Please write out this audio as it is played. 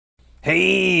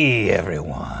Hey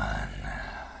everyone,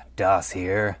 Das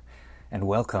here, and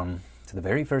welcome to the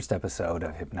very first episode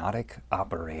of Hypnotic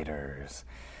Operators.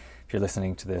 If you're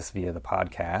listening to this via the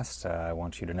podcast, I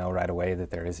want you to know right away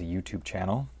that there is a YouTube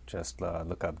channel. Just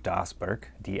look up Das Burke,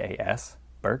 D-A-S,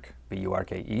 Burke,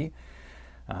 B-U-R-K-E.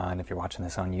 And if you're watching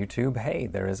this on YouTube, hey,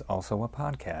 there is also a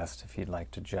podcast if you'd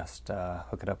like to just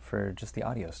hook it up for just the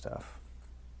audio stuff.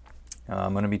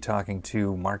 I'm going to be talking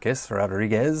to Markuz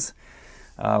Rodriguez.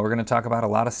 We're going to talk about a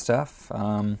lot of stuff.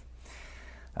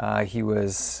 He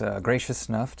was gracious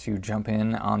enough to jump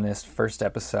in on this first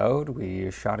episode.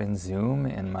 We shot in Zoom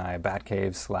in my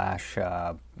Batcave slash,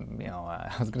 I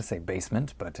was going to say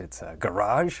basement, but it's a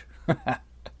garage.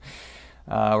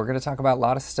 We're going to talk about a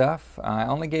lot of stuff. I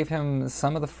only gave him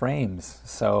some of the frames,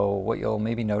 so what you'll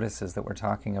maybe notice is that we're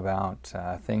talking about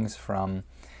things from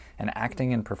an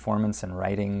acting and performance and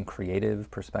writing creative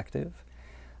perspective.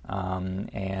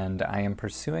 And I am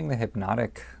pursuing the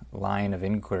hypnotic line of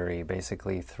inquiry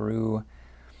basically through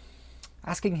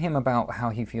asking him about how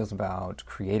he feels about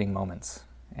creating moments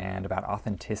and about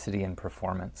authenticity in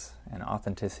performance and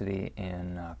authenticity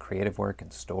in creative work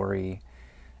and story,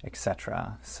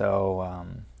 etc. So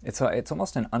it's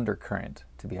almost an undercurrent,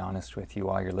 to be honest with you,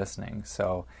 while you're listening.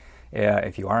 So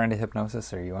if you are into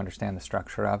hypnosis or you understand the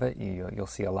structure of it, you'll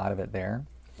see a lot of it there.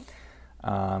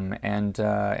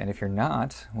 And if you're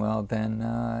not, well, then,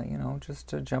 just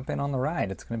to jump in on the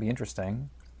ride. It's going to be interesting.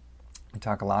 We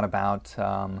talk a lot about,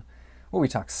 we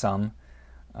talk some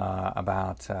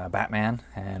about Batman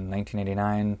and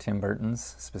 1989, Tim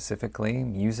Burton's specifically,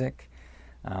 music.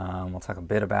 We'll talk a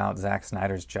bit about Zack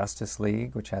Snyder's Justice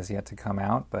League, which has yet to come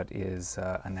out, but is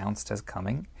announced as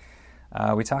coming.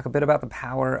 We talk a bit about the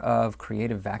power of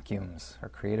creative vacuums or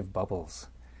creative bubbles,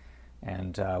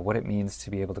 and what it means to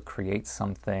be able to create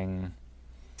something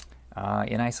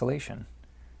in isolation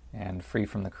and free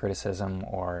from the criticism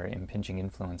or impinging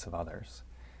influence of others,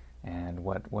 and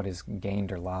what is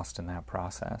gained or lost in that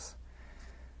process.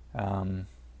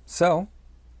 So,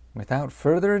 without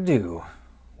further ado,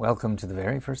 welcome to the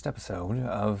very first episode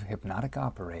of Hypnotic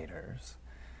Operators.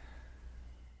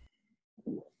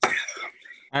 All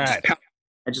right.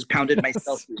 I just pounded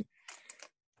myself.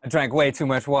 I drank way too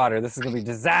much water. This is going to be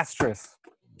disastrous.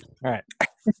 All right.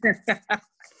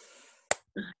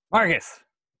 Markuz,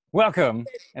 welcome,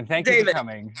 and thank you for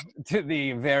coming to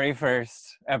the very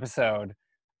first episode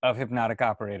of Hypnotic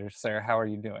Operators, sir. How are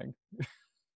you doing?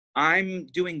 I'm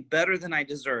doing better than I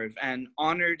deserve and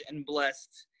honored and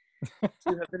blessed to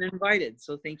have been invited.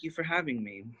 So thank you for having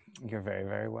me. You're very,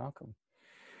 very welcome.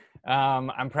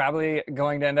 I'm probably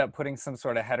going to end up putting some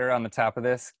sort of header on the top of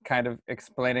this, kind of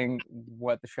explaining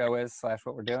what the show is /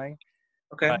 what we're doing.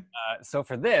 Okay. But, so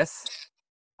for this,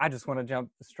 I just want to jump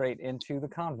straight into the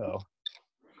convo,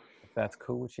 if that's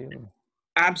cool with you.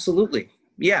 Absolutely.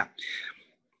 Yeah.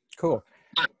 Cool.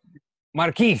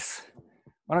 Markuz,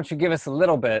 why don't you give us a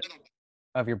little bit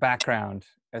of your background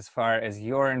as far as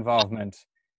your involvement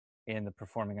in the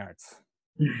performing arts?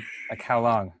 Like how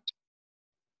long?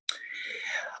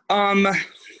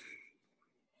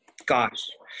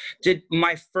 Did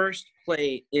my first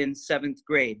play in 7th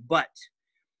grade, but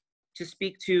to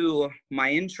speak to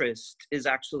my interest is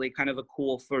actually kind of a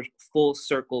cool full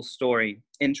circle story,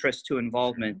 interest to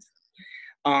involvement.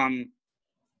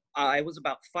 I was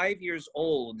about 5 years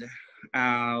old,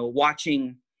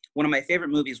 watching one of my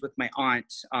favorite movies with my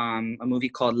aunt, a movie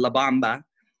called La Bamba,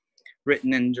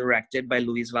 written and directed by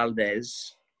Luis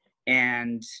Valdez.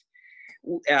 And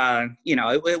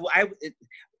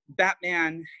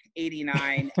Batman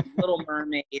 89, Little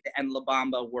Mermaid, and La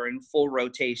Bamba were in full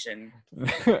rotation.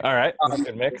 All right, that's a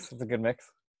good mix. It's a good mix.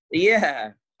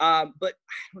 Yeah, but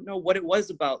I don't know what it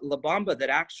was about La Bamba that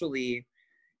actually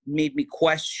made me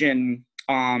question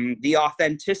the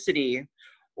authenticity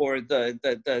or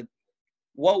the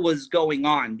what was going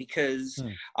on, because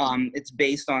it's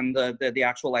based on the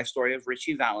actual life story of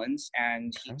Richie Valens,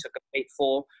 and he took a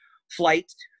fateful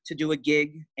flight to do a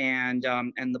gig, and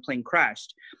the plane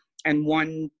crashed. And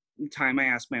one time I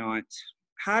asked my aunt,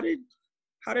 how did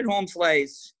Holmes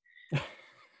Slice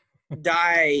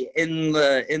die in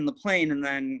the plane and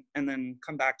then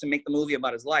come back to make the movie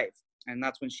about his life? And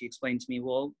that's when she explained to me,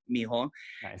 well, mijo,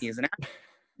 nice. He is an actor.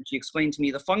 And she explained to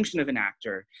me the function of an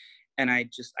actor. And I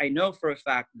know for a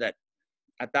fact that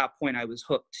at that point I was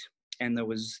hooked, and there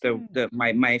was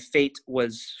my fate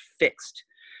was fixed.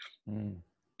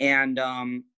 And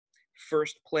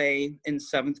first play in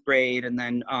 7th grade, and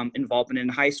then involvement in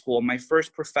high school. My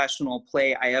first professional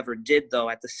play I ever did, though,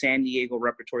 at the San Diego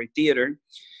Repertory Theater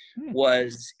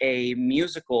was a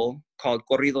musical called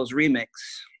Corridos Remix.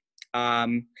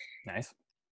 Nice.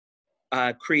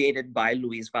 created by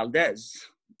Luis Valdez,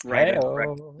 writer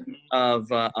of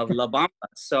La Bamba.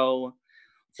 So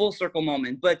full circle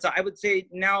moment. But I would say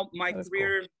now my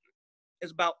career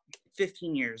is about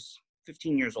 15 years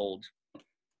old.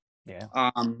 Yeah.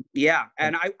 Yeah.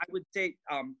 And I would say,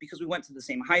 because we went to the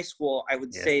same high school, I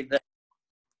would say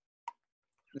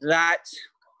that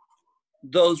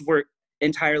those were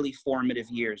entirely formative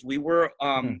years. We were,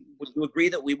 would you agree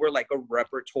that we were like a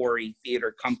repertory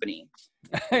theater company?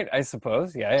 I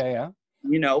suppose. Yeah.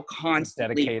 You know,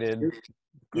 constantly dedicated group.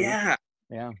 Yeah.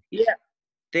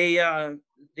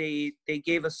 They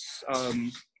gave us a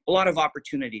lot of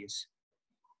opportunities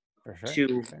for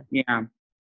sure.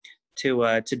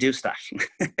 To do stuff.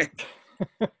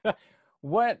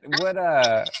 What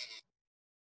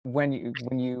when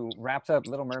you wrapped up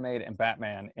Little Mermaid and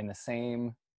Batman in the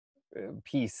same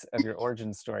piece of your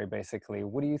origin story, basically,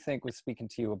 what do you think was speaking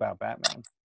to you about Batman?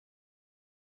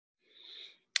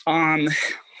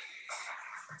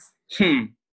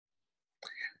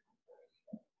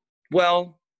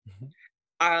 Well,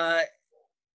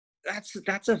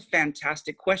 that's a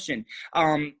fantastic question.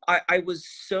 I was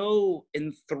so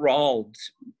enthralled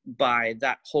by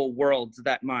that whole world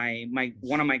that my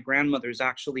one of my grandmothers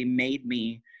actually made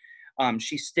me.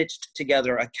 She stitched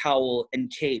together a cowl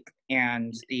and cape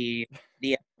and the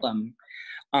emblem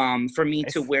for me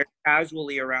to wear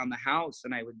casually around the house,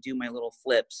 and I would do my little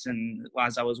flips and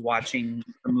as I was watching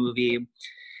the movie.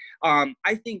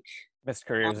 I think best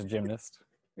career as a gymnast.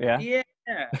 Yeah.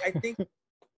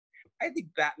 I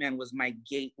think Batman was my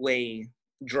gateway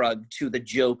drug to the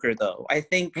Joker, though. I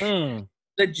think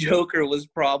the Joker was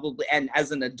probably, and as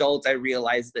an adult, I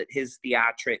realized that his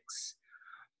theatrics,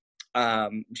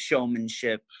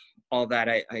 showmanship, all that,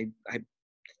 I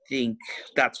think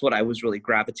that's what I was really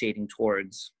gravitating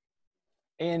towards.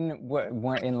 In what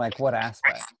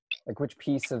aspect? Like which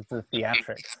piece of the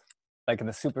theatrics? Like in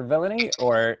the supervillainy,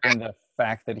 or in the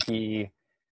fact that he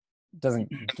doesn't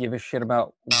give a shit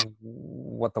about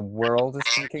what the world is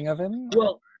thinking of him?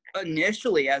 Well,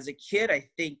 initially as a kid, I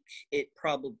think it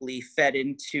probably fed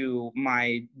into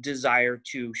my desire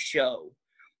to show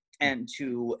and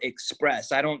to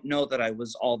express. I don't know that I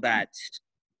was all that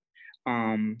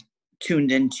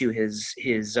tuned into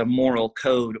his moral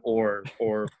code or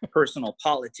personal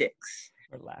politics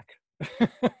or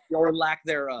lack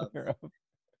therereof.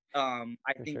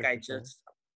 I think I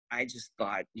just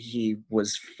thought he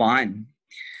was fun.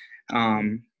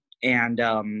 And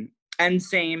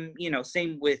same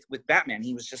with Batman.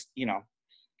 He was just,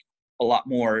 a lot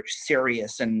more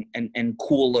serious and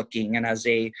cool looking. And as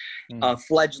a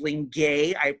fledgling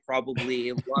gay, I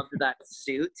probably loved that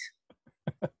suit.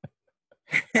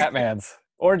 Batman's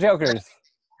or Joker's?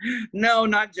 No,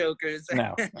 not Joker's.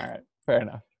 No. All right. Fair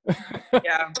enough.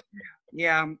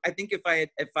 Yeah. I think if I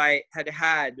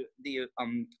had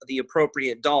the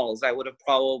appropriate dolls, I would have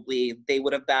they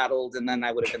would have battled, and then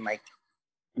I would have been like,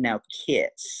 now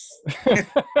kiss. It's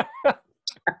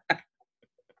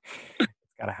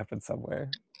gotta happen somewhere.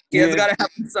 Yeah, it's gotta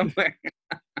happen somewhere.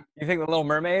 You think The Little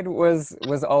Mermaid was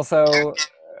also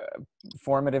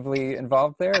formatively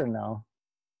involved there, or no?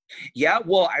 Yeah,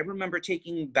 well, I remember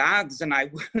taking baths, and I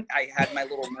had my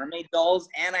Little Mermaid dolls,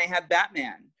 and I had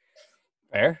Batman.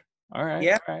 Fair. All right.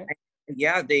 Yeah. All right.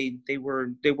 Yeah, they were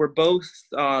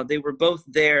both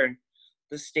there.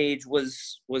 The stage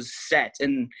was set,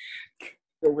 and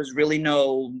there was really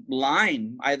no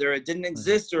line. Either it didn't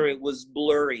exist or it was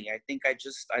blurry. I think I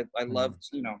loved,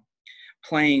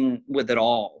 playing with it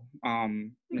all.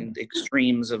 And the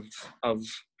extremes of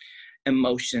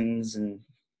emotions, and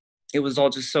it was all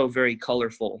just so very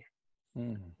colorful.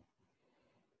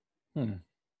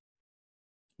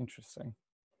 Interesting.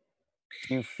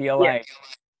 Do you feel like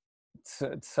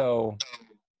so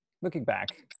looking back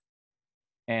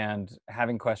and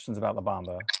having questions about La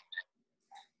Bamba,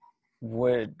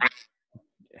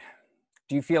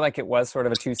 do you feel like it was sort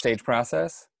of a two-stage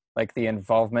process, like the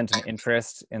involvement and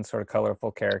interest in sort of colorful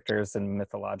characters and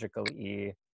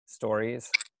mythological-y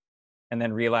stories, and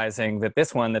then realizing that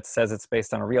this one that says it's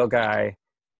based on a real guy,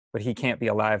 but he can't be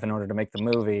alive in order to make the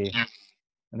movie,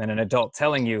 and then an adult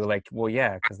telling you like, well,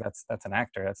 yeah, because that's an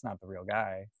actor, that's not the real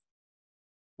guy.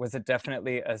 Was it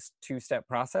definitely a two-step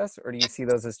process, or do you see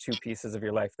those as two pieces of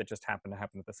your life that just happen to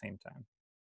happen at the same time?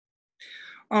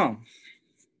 Oh,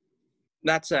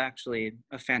 that's actually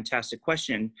a fantastic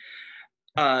question.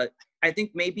 I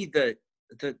think maybe the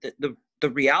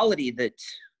reality that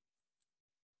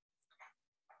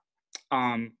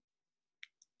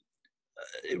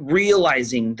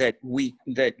realizing that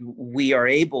we are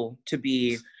able to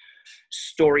be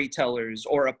storytellers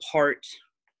or a part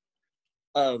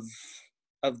of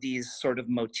these sort of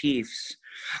motifs.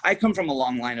 I come from a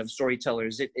long line of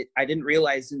storytellers. I didn't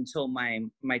realize until my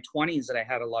 20s that I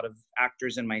had a lot of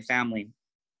actors in my family,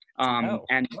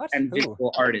 and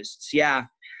visual artists. Yeah,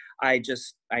 I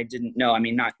didn't know. I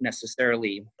mean, not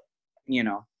necessarily,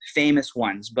 famous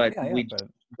ones, but a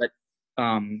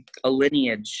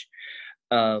lineage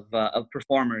of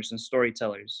performers and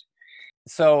storytellers.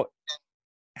 So,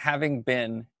 having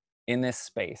been in this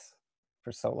space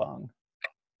for so long,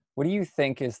 what do you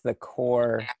think is the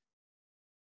core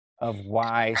of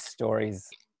why stories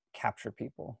capture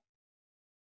people?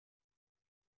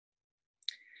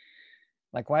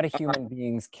 Like, why do human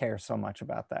beings care so much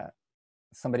about that?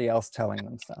 Somebody else telling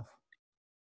them stuff.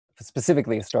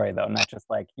 Specifically a story, though, not just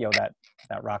like, yo, that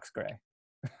rock's gray.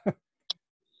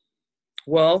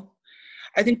 Well,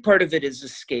 I think part of it is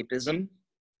escapism.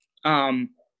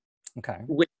 Okay.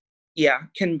 Which,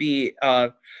 can be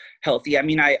healthy. I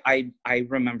mean, I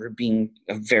remember being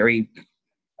a very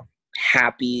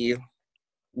happy,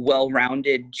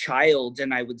 well-rounded child,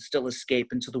 and I would still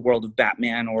escape into the world of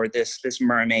Batman or this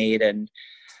mermaid, and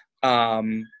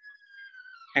well,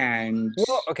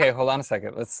 okay, hold on a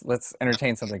second. Let's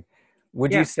entertain something.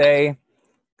 Would you say,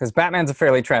 because Batman's a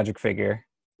fairly tragic figure,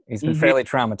 he's been fairly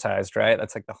traumatized, right?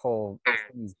 That's like the whole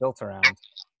thing he's built around.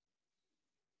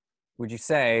 Would you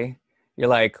say you're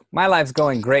like, my life's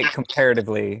going great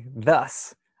comparatively,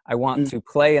 thus I want to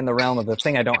play in the realm of the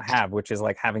thing I don't have, which is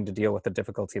like having to deal with the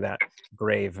difficulty that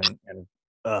grave and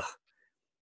ugh.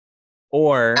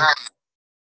 Or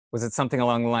was it something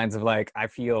along the lines of like, I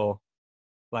feel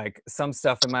like some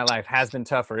stuff in my life has been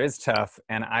tough or is tough,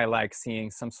 and I like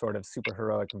seeing some sort of super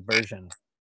heroic version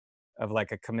of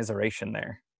like a commiseration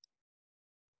there?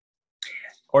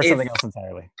 Or something else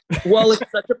entirely. Well, if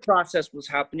such a process was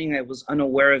happening, I was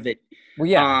unaware of it. Well,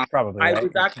 yeah, probably. I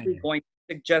was actually going to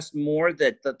suggest more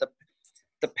that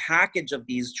the package of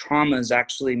these traumas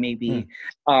actually maybe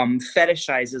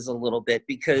fetishizes a little bit,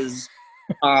 because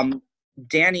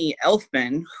Danny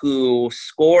Elfman, who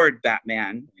scored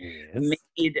Batman,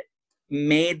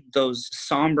 made those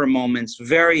somber moments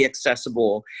very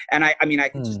accessible. And I mean, I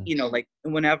could just, like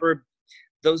whenever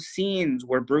those scenes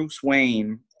where Bruce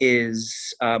Wayne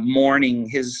is mourning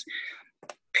his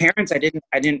parents, I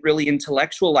didn't really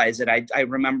intellectualize it. I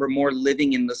remember more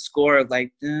living in the score,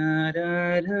 like da,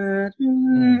 da, da,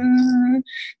 da,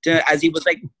 da, as he was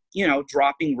like,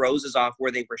 dropping roses off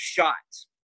where they were shot.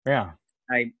 Yeah.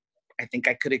 I think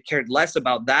I could have cared less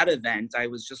about that event. I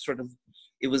was just sort of,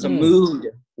 it was a mood.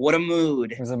 What a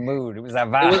mood. It was a mood. It was that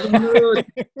vibe. It was a mood.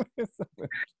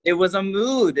 It was a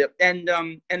mood. And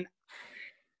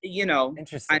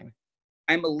interesting.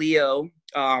 I'm a Leo,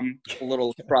 a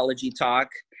little astrology talk.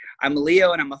 I'm a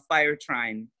Leo and I'm a fire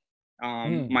trine.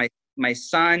 My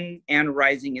sun and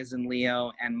rising is in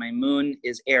Leo, and my moon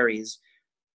is Aries,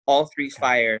 all three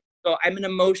fire. So I'm an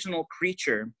emotional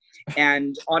creature.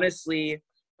 And honestly,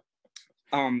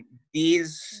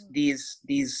 these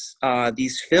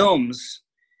films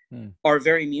are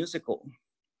very musical.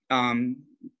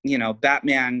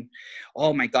 Batman,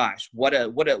 oh my gosh, what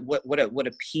a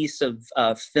piece of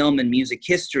film and music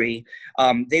history.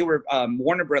 They were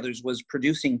Warner Brothers was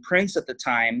producing Prince at the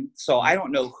time, so I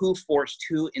don't know who forced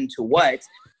who into what,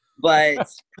 but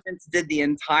Prince did the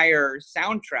entire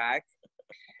soundtrack.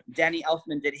 Danny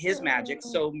Elfman did his magic.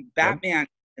 So Batman,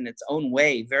 in its own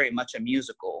way, very much a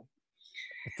musical.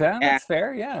 That's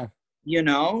fair, yeah.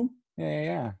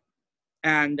 Yeah.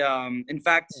 And in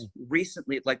fact,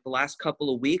 recently, like the last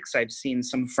couple of weeks, I've seen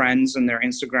some friends and their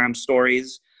Instagram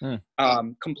stories,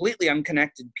 completely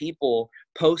unconnected people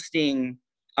posting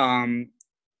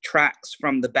tracks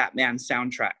from the Batman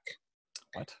soundtrack.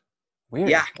 What? Weird.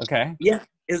 Yeah. Okay. Yeah.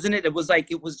 Isn't it? It was like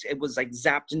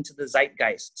zapped into the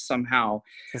zeitgeist somehow.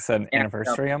 Is this an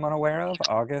anniversary I'm unaware of?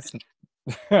 August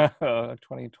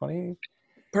 2020?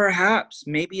 Perhaps.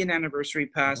 Maybe an anniversary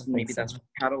passed, and maybe that's what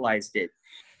catalyzed it.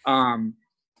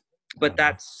 But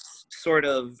that's sort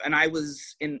of, and I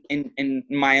was in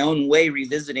my own way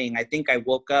revisiting. I think I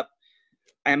woke up,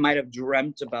 I might have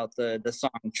dreamt about the song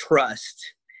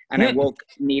Trust, and I woke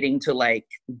needing to like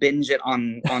binge it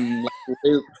on like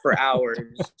loop for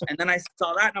hours. And then I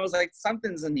saw that and I was like,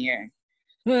 something's in the air.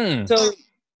 So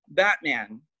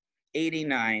Batman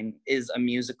 89 is a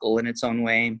musical in its own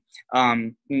way.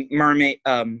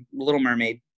 Little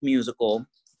Mermaid musical.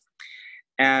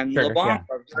 And LeBlanc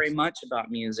are very much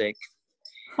about music.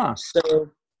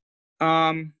 So,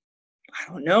 I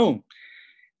don't know.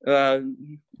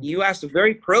 You asked a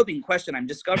very probing question. I'm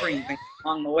discovering things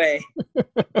along the way.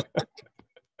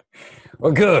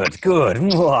 Well, good. So,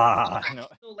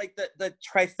 like the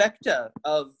trifecta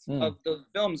of the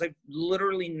films. I've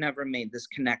literally never made this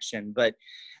connection, but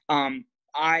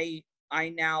I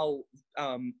now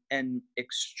am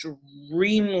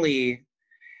extremely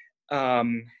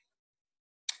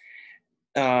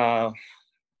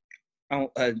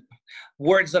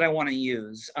words that I want to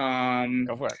use.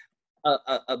 Go for it.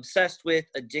 Obsessed with,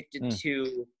 addicted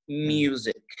to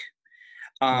music.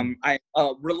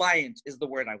 Reliant is the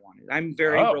word I wanted. I'm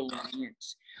very reliant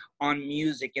on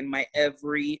music in my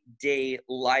everyday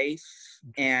life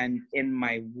and in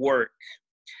my work.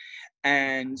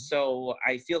 And so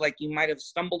I feel like you might have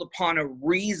stumbled upon a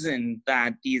reason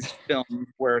that these films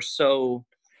were so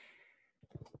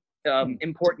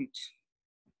important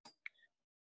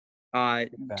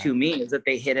to me, is that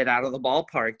they hit it out of the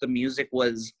ballpark. The music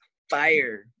was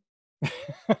fire.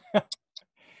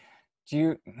 Do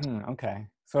you okay,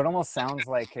 so it almost sounds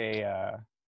like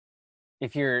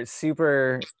if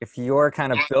you're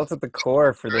kind of built at the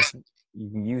core for this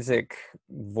music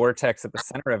vortex at the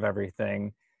center of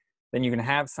everything, then you can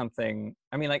have something.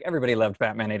 I mean, like, everybody loved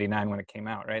Batman '89 when it came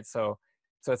out, right? So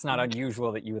it's not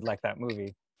unusual that you would like that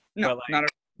movie. No, but, like, not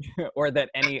or that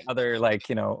any other, like,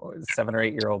 7 or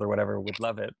 8 year old or whatever would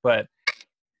love it. But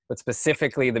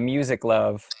specifically the music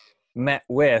love met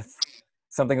with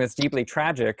something that's deeply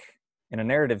tragic in a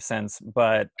narrative sense,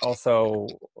 but also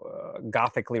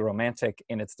gothically romantic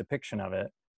in its depiction of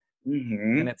it.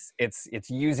 And it's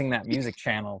using that music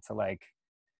channel to, like,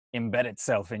 embed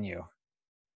itself in you.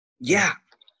 Yeah.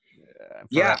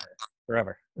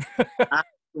 Forever.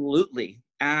 Absolutely.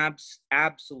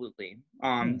 Absolutely.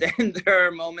 Then there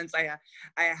are moments I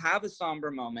have a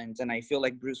somber moment, and I feel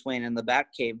like Bruce Wayne in the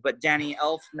Batcave, but Danny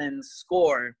Elfman's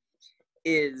score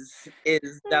is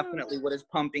definitely what is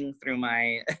pumping through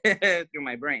my through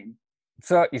my brain.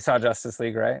 So you saw Justice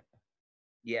League, right?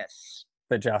 Yes.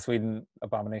 The Joss Whedon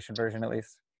Abomination version, at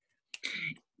least.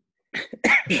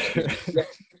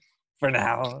 For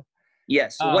now.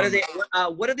 Yes. What do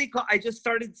they call? I just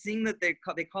started seeing that they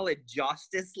call it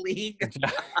Justice League.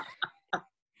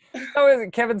 That was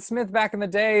Kevin Smith back in the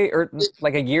day, or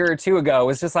like a year or two ago,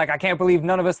 was just like, I can't believe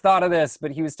none of us thought of this.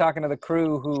 But he was talking to the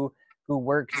crew who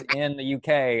worked in the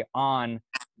UK on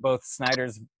both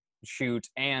Snyder's shoot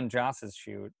and Joss's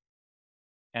shoot,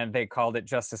 and they called it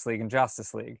Justice League and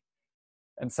Justice League.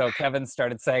 And so Kevin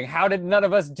started saying, how did none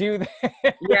of us do this?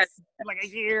 Yes. In like a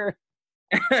year.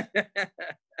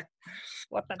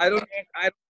 What the I don't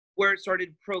where it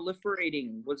started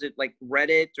proliferating. Was it like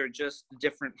Reddit or just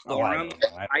different forums?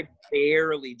 I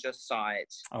barely just saw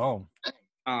it.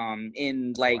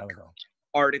 In like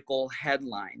article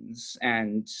headlines,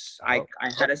 and I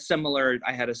had a similar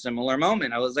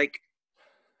moment. I was like,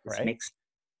 this makes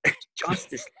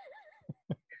Justice.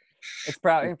 It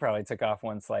probably took off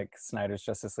once, like, Snyder's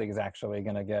Justice League is actually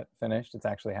gonna get finished. It's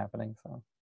actually happening, so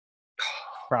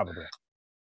probably.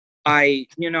 I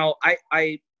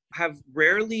have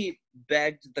rarely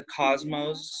begged the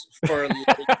cosmos for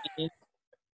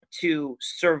to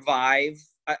survive.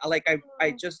 I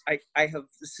have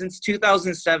since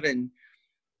 2007.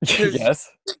 Yes.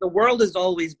 The world is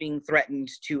always being threatened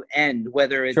to end,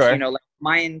 whether it's like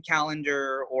Mayan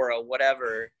calendar or a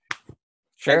whatever.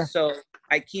 Sure. And so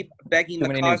I keep begging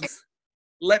the cosmos,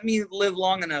 let me live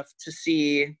long enough to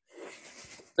see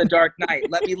The Dark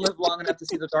Knight. Let me live long enough to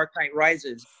see The Dark Knight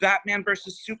Rises. Batman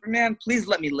versus Superman, please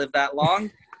let me live that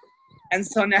long. And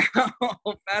so now,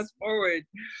 fast forward,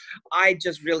 I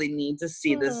just really need to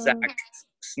see the Zack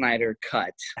Snyder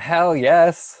cut. Hell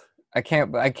yes. I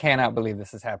cannot believe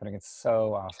this is happening. It's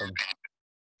so awesome.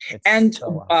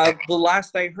 The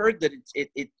last I heard that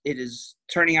it is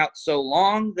turning out so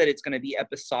long that it's going to be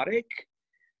episodic.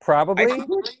 Probably.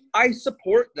 I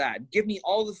support that. Give me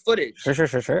all the footage.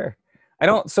 Sure.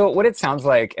 So what it sounds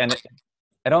like, and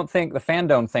I don't think the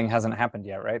fandom thing hasn't happened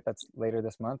yet, right? That's later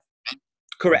this month.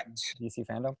 Correct. DC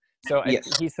fandom. So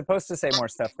yes. He's supposed to say more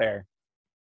stuff there.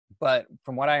 But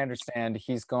from what I understand,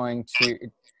 he's going to...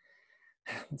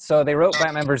 So they wrote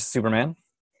Batman vs. Superman.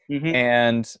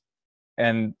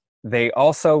 And they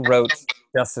also wrote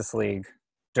Justice League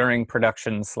during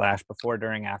production / before,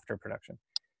 during, after production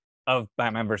of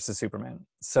Batman vs. Superman.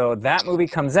 So that movie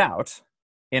comes out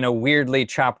in a weirdly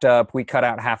chopped up, we cut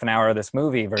out half an hour of this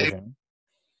movie version.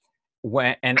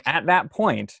 And at that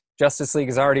point, Justice League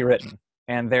is already written.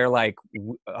 And they're like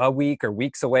a week or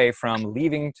weeks away from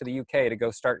leaving to the UK to go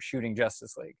start shooting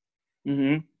Justice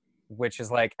League. Which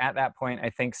is, like, at that point, I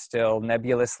think still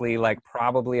nebulously, like,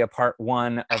 probably a part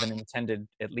 1 of an intended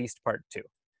at least part 2.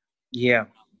 Yeah.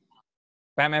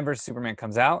 Batman vs. Superman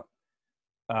comes out.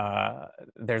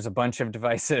 there's a bunch of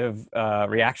divisive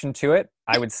reaction to it.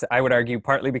 I would argue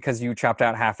partly because you chopped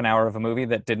out half an hour of a movie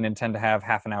that didn't intend to have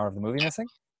half an hour of the movie missing.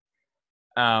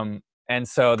 And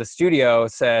so the studio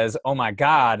says, oh my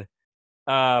God,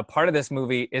 part of this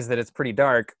movie is that it's pretty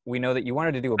dark. We know that you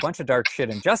wanted to do a bunch of dark shit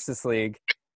in Justice League,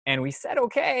 and we said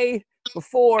okay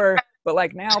before, but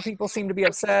like now people seem to be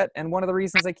upset, and one of the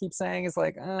reasons they keep saying is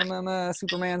like,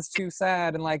 Superman's too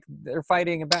sad, and like they're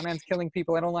fighting and Batman's killing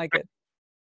people. I don't like it.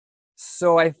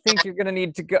 So I think you're gonna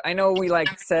need to go. I know we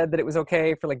like said that it was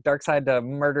okay for like Darkseid to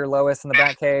murder Lois in the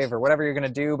Batcave or whatever you're gonna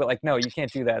do, but like no, you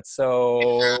can't do that.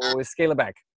 So scale it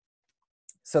back.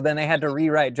 So then they had to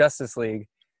rewrite Justice League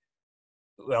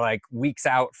like weeks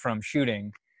out from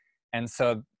shooting, and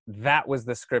so that was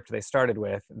the script they started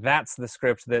with. That's the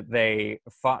script that they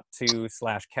fought to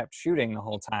 / kept shooting the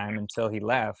whole time until he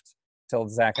left, till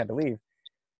Zach had to leave.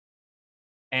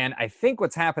 And I think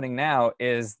what's happening now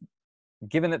is,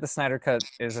 given that the Snyder Cut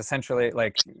is essentially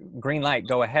like green light,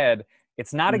 go ahead,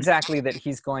 it's not exactly that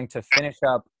he's going to finish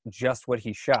up just what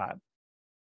he shot.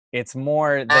 It's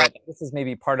more that this is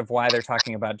maybe part of why they're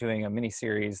talking about doing a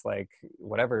miniseries, like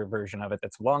whatever version of it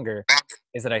that's longer,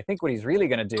 is that I think what he's really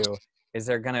going to do is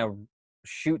they're going to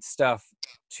shoot stuff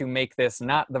to make this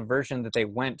not the version that they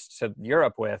went to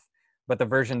Europe with, but the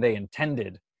version they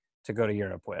intended to go to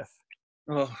Europe with.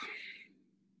 Oh.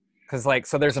 Because like,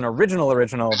 so there's an original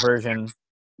version,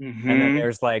 and then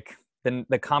there's like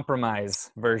the compromise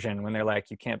version when they're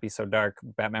like, you can't be so dark.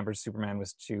 Batman vs Superman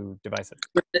was too divisive.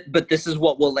 But this is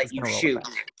what we'll let you shoot.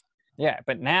 Yeah,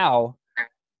 but now,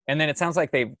 and then it sounds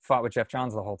like they fought with Jeff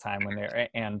Johns the whole time when they're,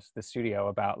 and the studio,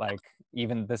 about like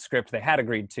even the script they had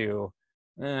agreed to.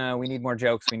 We need more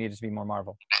jokes. We need it to be more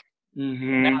Marvel.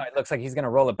 Now it looks like he's going to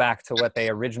roll it back to what they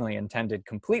originally intended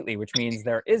completely, which means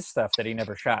there is stuff that he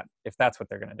never shot, if that's what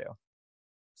they're going to do.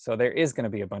 So there is going to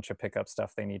be a bunch of pickup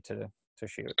stuff they need to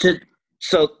shoot.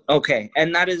 So, okay.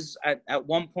 And that is, at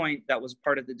one point, that was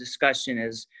part of the discussion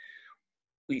is,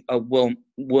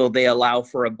 will they allow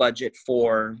for a budget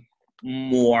for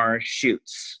more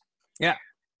shoots? Yeah.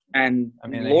 And I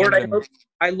mean, Lord, I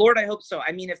hope so.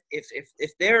 I mean,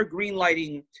 if they're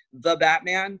greenlighting the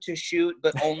Batman to shoot,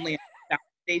 but only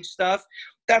stage stuff,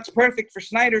 that's perfect for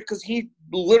Snyder, because he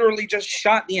literally just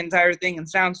shot the entire thing in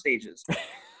sound stages.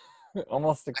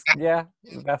 Almost, yeah,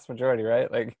 the vast majority, right?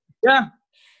 Like, yeah,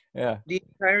 the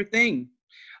entire thing.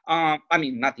 I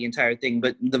mean, not the entire thing,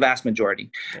 but the vast majority.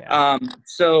 Yeah.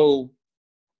 So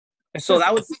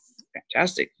that was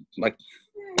fantastic. Like,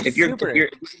 if you're going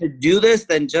to do this,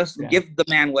 then just give the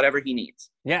man whatever he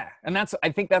needs. Yeah, and I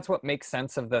think that's what makes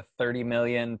sense of the 30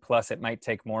 million plus it might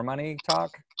take more money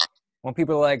talk. When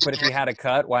people are like, but if you had a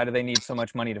cut, why do they need so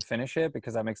much money to finish it?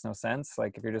 Because that makes no sense.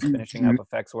 Like, if you're just finishing up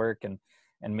effects work and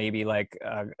maybe like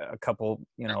a couple,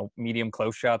 medium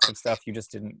close shots of stuff you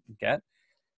just didn't get.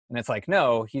 And it's like,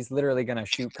 no, he's literally going to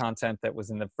shoot content that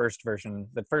was in the first version,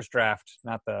 the first draft,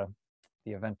 not the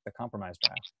compromise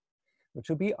draft, which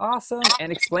would be awesome,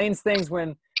 and explains things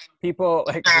when people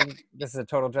like, this is a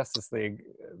total Justice League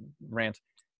rant.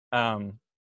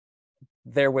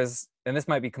 There was, and this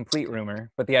might be complete rumor,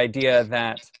 but the idea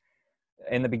that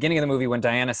in the beginning of the movie when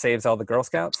Diana saves all the Girl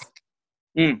Scouts,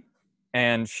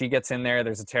 and she gets in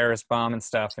there's a terrorist bomb and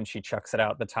stuff, and she chucks it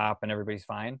out the top and everybody's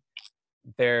fine.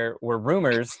 There were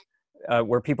rumors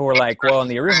where people were like, well, in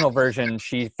the original version,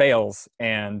 she fails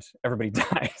and everybody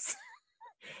dies.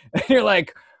 And you're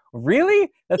like, really?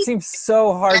 That seems so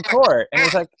hardcore. And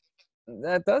it's like,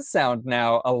 that does sound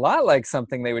now a lot like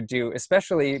something they would do,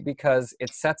 especially because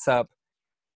it sets up,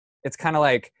 it's kind of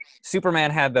like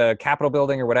Superman had the Capitol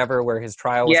building or whatever where his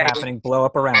trial was happening blow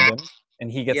up around him,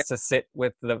 and he gets to sit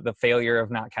with the failure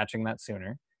of not catching that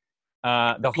sooner.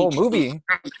 The whole movie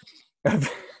of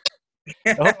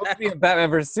Batman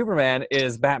vs Superman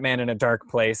is Batman in a dark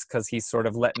place because he's sort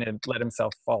of let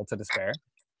himself fall to despair.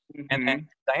 And then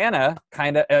Diana,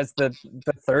 kind of as the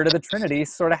third of the Trinity,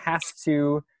 sort of has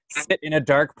to sit in a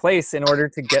dark place in order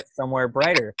to get somewhere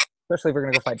brighter, especially if we're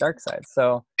going to go fight Darkseid.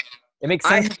 So it makes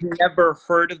sense. I have never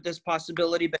heard of this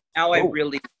possibility, but now I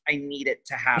need it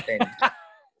to happen.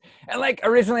 And like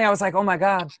originally I was like, oh my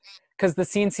God, because the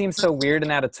scene seems so weird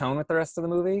and out of tone with the rest of the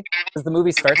movie, because the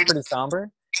movie starts pretty somber,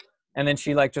 and then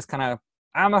she like just kind of,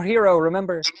 I'm a hero,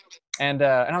 remember? And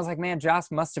I was like, man, Joss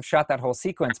must have shot that whole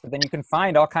sequence, but then you can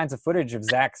find all kinds of footage of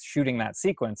Zack shooting that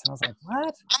sequence. And I was like,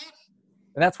 what?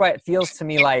 And that's why it feels to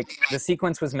me like the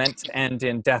sequence was meant to end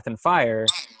in death and fire,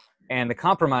 and the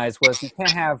compromise was you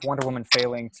can't have Wonder Woman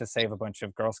failing to save a bunch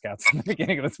of Girl Scouts in the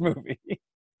beginning of this movie.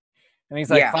 And he's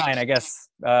like, fine, I guess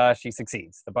she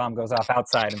succeeds. The bomb goes off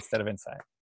outside instead of inside.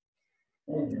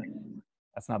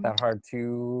 That's not that hard to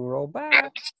roll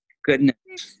back. Goodness.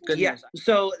 Yeah.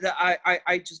 So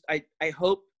I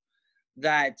hope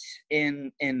that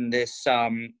in this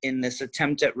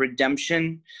attempt at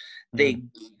redemption, they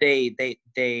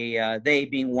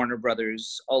being Warner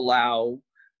Brothers, allow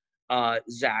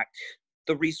Zach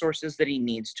the resources that he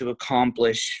needs to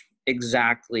accomplish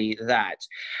exactly that.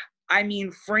 I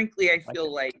mean, frankly, I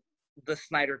feel like the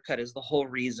Snyder Cut is the whole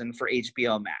reason for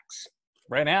HBO Max.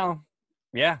 Right now.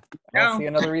 Yeah. I don't see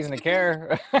another reason to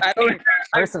care. I don't,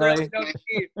 personally.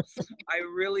 I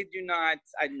really do not.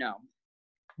 I know.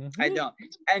 I don't.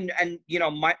 And you know,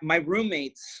 my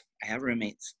roommates, I have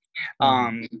roommates.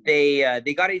 They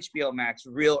got HBO Max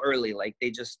real early. Like they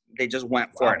just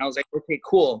went for it. And I was like, okay,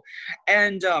 cool.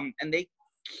 And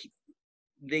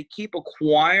they keep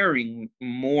acquiring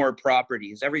more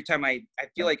properties. I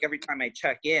feel like every time I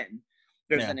check in,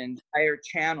 there's an entire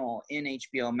channel in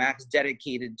HBO Max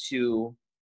dedicated to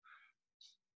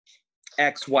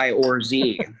X, Y, or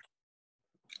Z.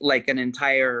 Like an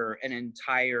entire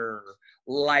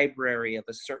library of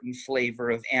a certain flavor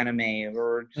of anime,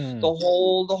 or the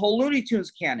whole Looney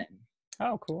Tunes canon.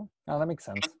 Oh, cool. Oh, that makes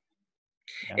sense.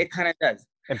 Yeah. It kind of does.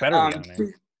 It better be on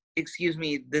there. Excuse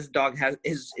me, this dog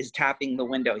is tapping the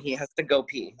window. He has to go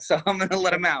pee, so I'm gonna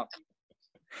let him out.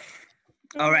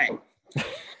 All right.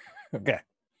 Okay.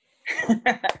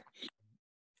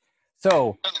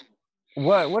 So,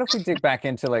 what if we dig back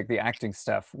into like the acting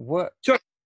stuff? What do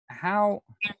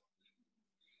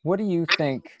you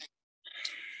think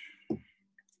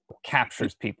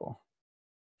captures people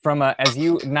from not as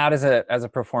a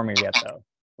performer yet, though?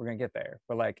 We're gonna get there,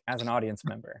 but like as an audience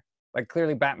member. Like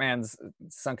clearly Batman's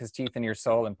sunk his teeth in your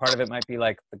soul, and part of it might be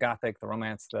like the gothic, the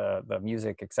romance, the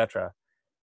music, etc.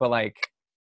 But like,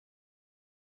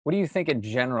 what do you think in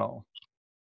general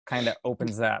kind of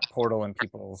opens that portal in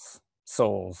people's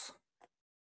souls?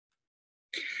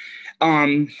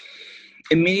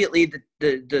 Immediately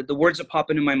the words that pop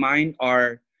into my mind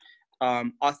are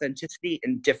authenticity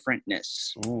and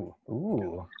differentness.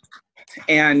 Ooh.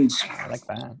 And I like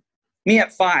that. Me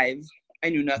at 5, I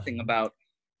knew nothing about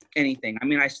anything. I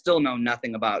mean, I still know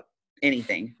nothing about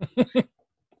anything.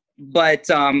 But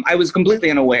I was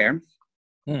completely unaware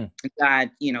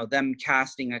that, you know, them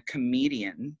casting a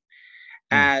comedian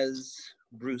as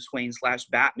Bruce Wayne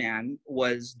 / Batman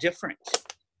was different.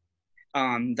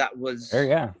 That was,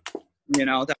 you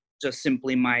know, that was just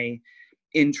simply my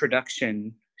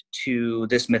introduction to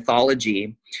this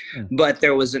mythology. But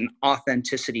there was an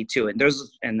authenticity to it.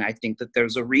 And I think that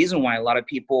there's a reason why a lot of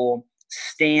people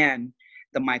stan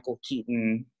the Michael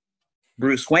Keaton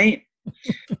Bruce Wayne,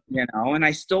 you know, and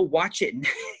I still watch it.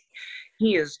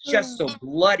 He is just so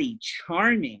bloody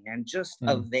charming and just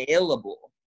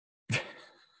available.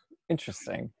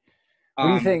 Interesting. What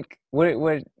do you think? What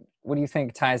do you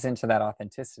think ties into that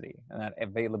authenticity and that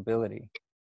availability,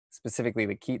 specifically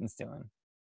that Keaton's doing?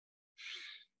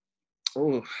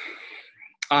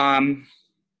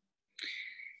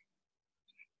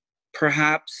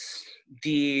 Perhaps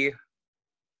the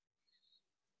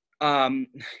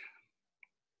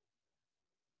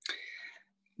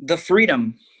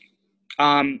freedom,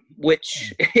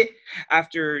 which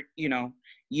after, you know,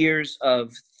 years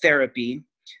of therapy,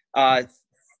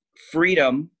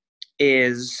 freedom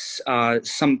is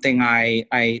something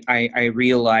I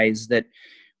realize that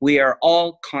we are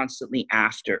all constantly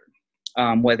after,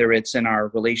 whether it's in our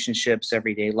relationships,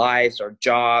 everyday lives, our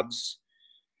jobs,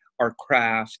 our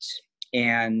craft.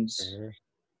 And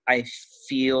I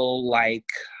feel like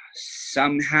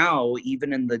somehow,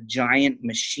 even in the giant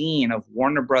machine of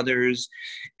Warner Brothers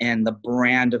and the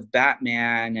brand of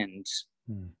Batman and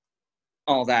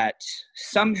all that,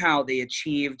 somehow they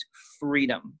achieved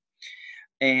freedom.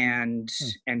 And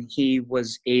he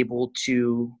was able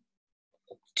to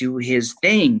do his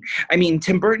thing. I mean,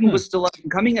 Tim Burton was still up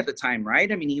and coming at the time, right?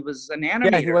 I mean, he was an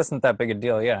animator. Yeah, he wasn't that big a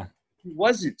deal, yeah. He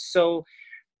wasn't. So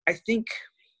I think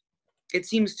it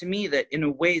seems to me that in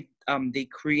a way they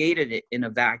created it in a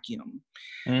vacuum.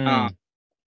 And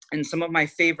some of my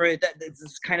favorite, this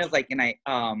is kind of like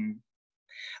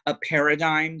a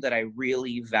paradigm that I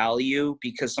really value,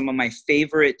 because some of my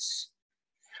favorite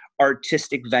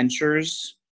artistic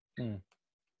ventures,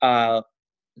 the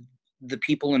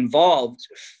people involved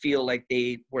feel like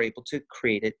they were able to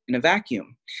create it in a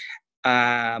vacuum,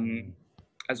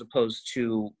 as opposed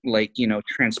to, like, you know,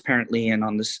 transparently and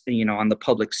on this, you know, on the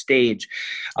public stage.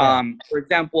 For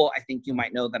example, I think you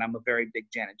might know that I'm a very big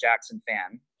Janet Jackson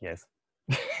fan. Yes.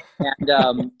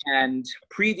 And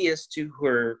previous to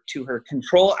her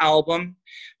Control album,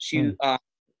 she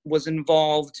was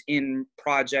involved in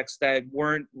projects that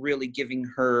weren't really giving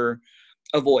her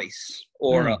a voice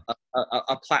or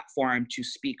a platform to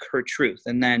speak her truth.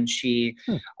 And then she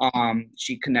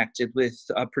connected with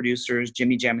producers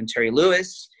Jimmy Jam and Terry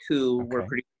Lewis, who were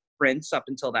producing Prince up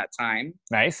until that time.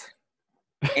 Nice.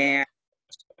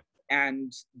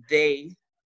 And they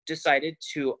decided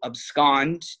to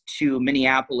abscond to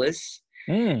Minneapolis.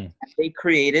 They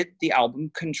created the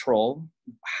album Control,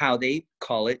 how they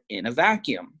call it, in a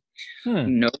vacuum.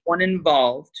 No one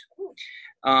involved.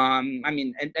 I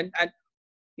mean, and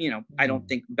you know, I don't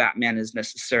think Batman is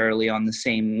necessarily on the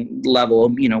same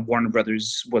level. You know, Warner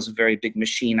Brothers was a very big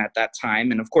machine at that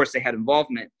time, and of course they had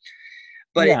involvement.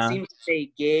 But it seems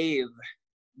they gave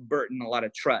Burton a lot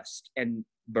of trust, and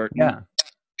Burton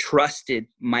trusted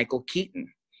Michael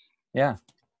Keaton. Yeah.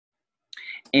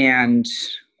 And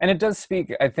it does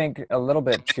speak, I think, a little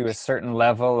bit to a certain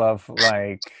level of,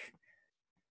 like,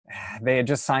 they had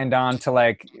just signed on to,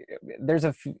 like, there's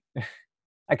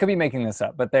I could be making this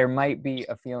up, but there might be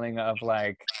a feeling of,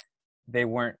 like, they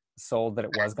weren't sold that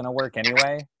it was going to work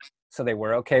anyway, so they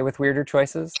were okay with weirder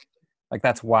choices. Like,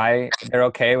 that's why they're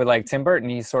okay with, like, Tim Burton.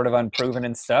 He's sort of unproven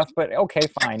and stuff, but okay,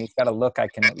 fine. He's got a look I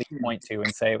can at least point to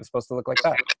and say it was supposed to look like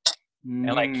that.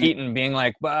 And, like, Keaton being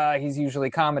like, well, he's usually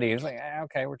comedy. He's like,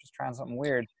 okay, we're just trying something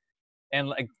weird. And,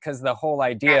 like, because the whole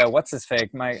idea, what's his face?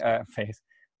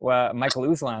 Well, Michael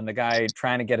Uslan, the guy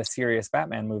trying to get a serious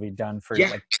Batman movie done for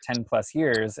like 10 plus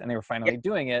years, and they were finally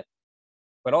doing it.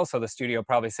 But also the studio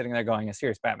probably sitting there going, a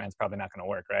serious Batman's probably not going to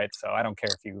work, right? So I don't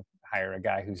care if you hire a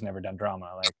guy who's never done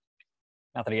drama. Like,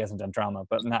 not that he hasn't done drama,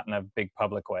 but not in a big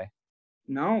public way.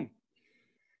 No.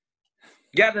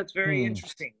 Yeah, that's very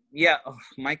interesting. Yeah,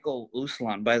 Michael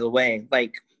Uslan, by the way,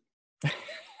 like,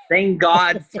 thank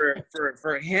God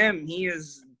for him. He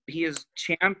is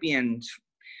championed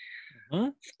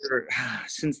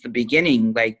since the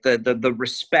beginning, like the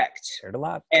respect a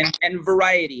lot and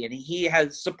variety, and he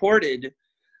has supported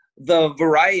the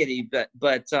variety,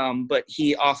 but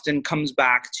he often comes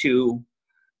back to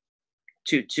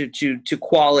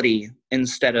quality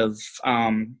instead of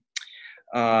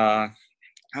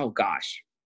oh gosh,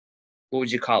 what would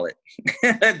you call it?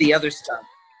 The other stuff.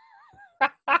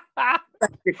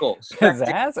 Spectacle.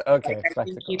 Okay. I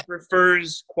think he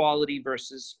prefers quality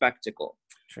versus spectacle.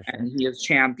 Sure. And he has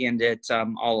championed it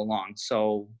all along.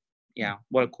 So yeah,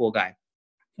 what a cool guy.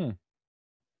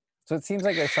 So it seems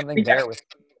like there's something there with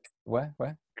what?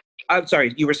 I'm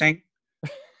sorry, you were saying?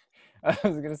 I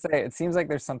was gonna say, it seems like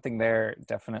there's something there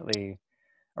definitely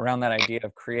around that idea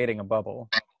of creating a bubble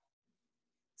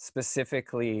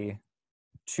specifically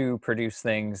to produce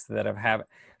things that have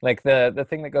like the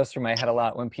thing that goes through my head a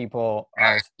lot when people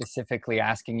are specifically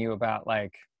asking you about,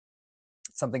 like,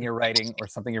 something you're writing or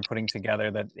something you're putting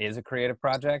together that is a creative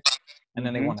project, and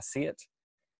then they want to see it.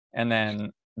 And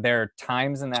then there are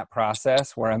times in that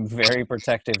process where I'm very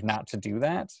protective not to do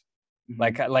that.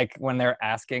 Like when they're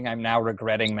asking, I'm now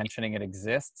regretting mentioning it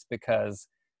exists, because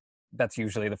that's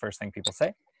usually the first thing people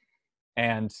say.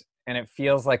 And it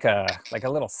feels like a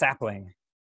little sapling.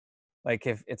 Like,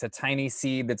 if it's a tiny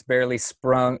seed that's barely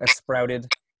sprouted,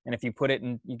 and if you put it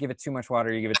in, you give it too much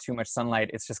water, you give it too much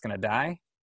sunlight, it's just going to die.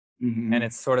 And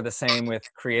it's sort of the same with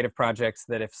creative projects,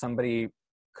 that if somebody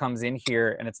comes in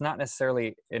here, and it's not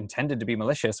necessarily intended to be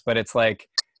malicious, but it's like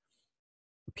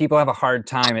people have a hard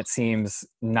time, it seems,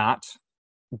 not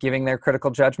giving their critical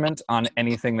judgment on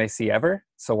anything they see ever.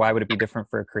 So why would it be different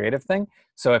for a creative thing?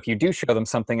 So if you do show them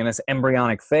something in this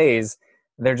embryonic phase,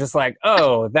 they're just like,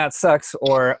 oh, that sucks,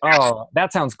 or oh,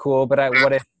 that sounds cool, but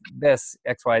what if this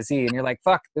XYZ? And you're like,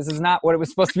 fuck, this is not what it was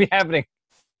supposed to be happening.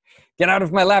 Get out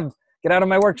of my lab. Get out of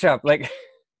my workshop. Like,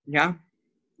 yeah.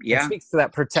 It speaks to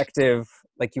that protective,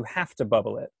 like, you have to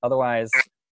bubble it. Otherwise,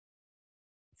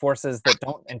 forces that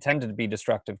don't intend to be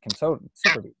destructive can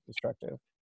super be destructive.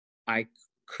 I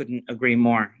couldn't agree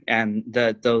more. And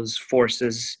those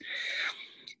forces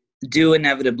do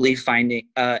inevitably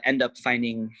end up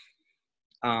finding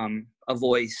a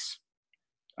voice,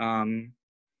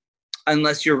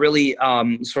 unless you're really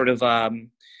sort of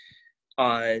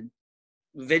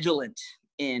vigilant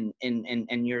in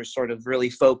you're sort of really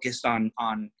focused on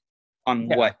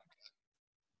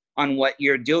what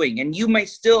you're doing. And you might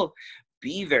still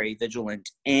be very vigilant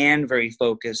and very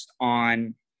focused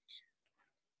on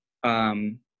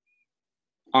the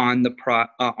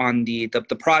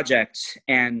project,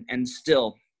 and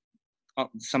still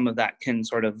some of that can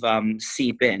sort of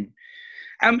seep in.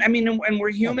 I mean, and we're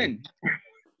human.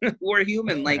 We're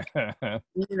human. Like,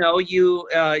 you know,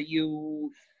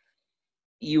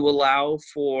 you allow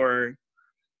for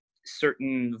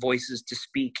certain voices to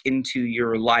speak into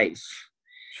your life.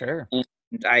 Sure. And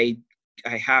I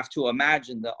have to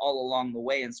imagine that all along the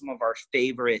way, in some of our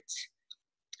favorite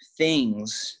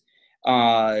things,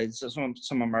 so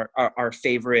some of our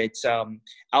favorite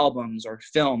albums or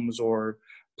films or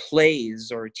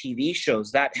plays or TV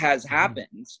shows, that has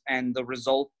happened, and the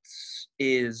result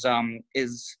is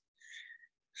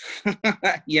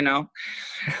you know,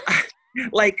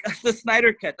 like the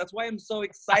Snyder Cut. That's why I'm so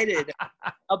excited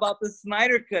about the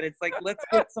Snyder Cut. It's like, let's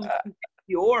get something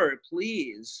pure,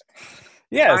 please.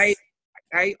 Yes.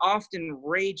 I often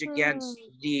rage against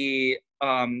the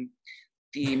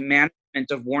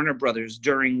management of Warner Brothers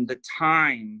during the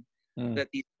time that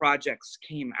these projects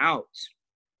came out.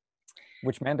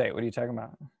 Which mandate? What are you talking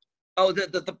about? Oh,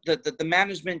 the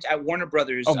management at Warner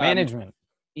Brothers. Oh, management.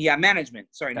 Yeah, management.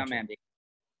 Sorry, Gotcha. not mandate.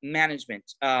 Management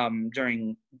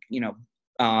during,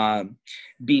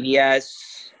 BBS,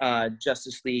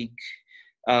 Justice League,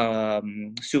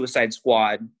 Suicide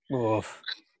Squad. Oof.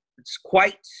 It's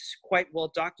quite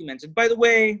well documented. By the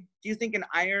way, do you think an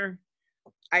Ayer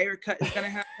cut is gonna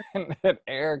happen? An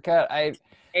Ayer cut? Ayer,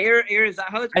 is that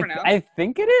how it's pronounced? I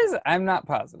think it is. I'm not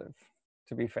positive,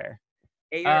 to be fair.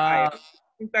 Ayer. I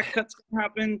think that cut's gonna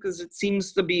happen because it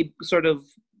seems to be sort of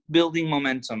building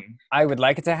momentum. I would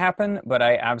like it to happen, but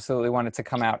I absolutely want it to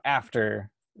come out after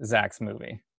Zach's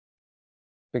movie.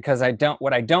 Because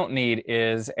what I don't need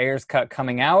is Ayer's cut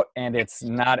coming out and it's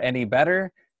not any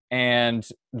better, and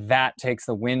that takes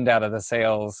the wind out of the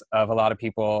sails of a lot of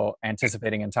people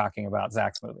anticipating and talking about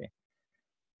Zach's movie.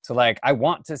 So like, I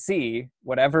want to see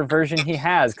whatever version he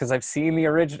has, because I've seen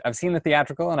the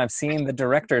theatrical and I've seen the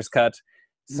director's cut.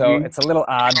 So it's a little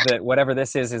odd that whatever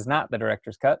this is not the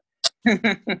director's cut.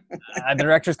 The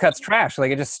director's cut's trash.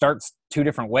 Like, it just starts two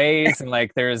different ways, and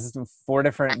like there's 4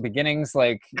 different beginnings.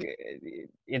 Like,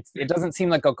 it doesn't seem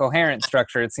like a coherent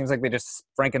structure. It seems like they just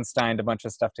Frankensteined a bunch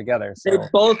of stuff together. So. They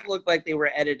both look like they were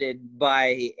edited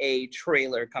by a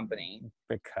trailer company.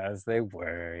 Because they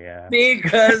were, yeah.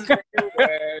 Because they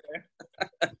were.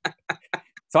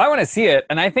 So I want to see it,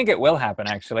 and I think it will happen,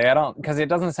 actually. Because it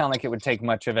doesn't sound like it would take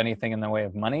much of anything in the way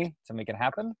of money to make it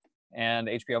happen. And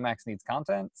HBO Max needs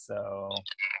content, so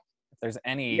if there's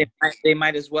any... They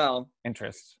might as well.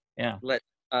 Interest, yeah. Let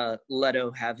Leto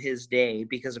have his day,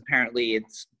 because apparently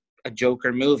it's a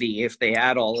Joker movie if they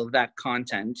add all of that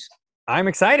content. I'm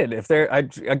excited.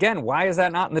 Again, why is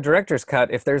that not in the director's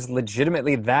cut if there's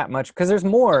legitimately that much? Because there's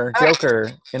more Joker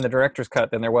in the director's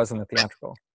cut than there was in the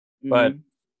theatrical. But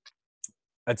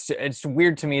it's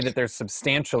weird to me that there's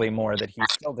substantially more that he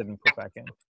still didn't put back in.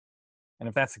 And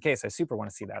if that's the case, I super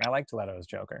want to see that. I liked Leto's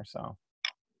Joker, so.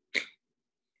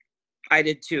 I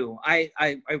did too. I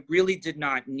really did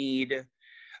not need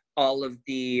all of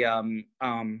the, I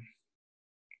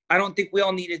don't think we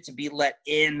all needed to be let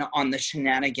in on the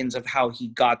shenanigans of how he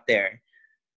got there,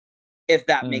 if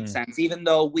that makes sense. Even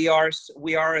though we are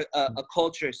a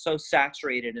culture so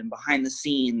saturated and behind the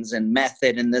scenes and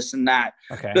method and this and that,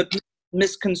 but people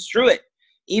misconstrue it.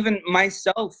 Even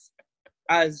myself,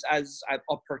 as a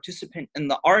participant in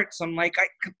the arts, I'm like,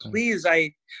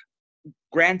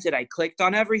 granted, I clicked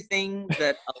on everything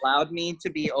that allowed me to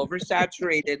be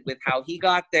oversaturated with how he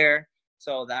got there,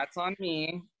 so that's on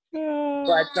me.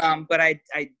 But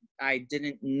I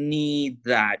didn't need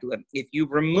that. If you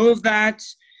remove that,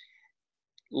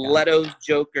 Leto's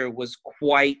Joker was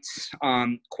quite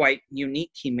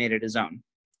unique. He made it his own.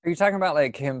 Are you talking about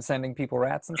like him sending people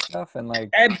rats and stuff, and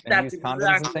like that's exactly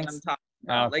what I'm talking about.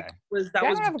 Okay. Like that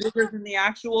was bigger than the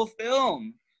actual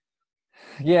film.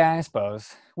 Yeah, I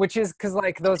suppose. Which is because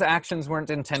like those actions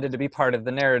weren't intended to be part of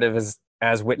the narrative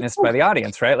as witnessed by the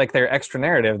audience, right? Like they're extra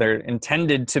narrative. They're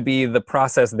intended to be the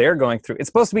process they're going through. It's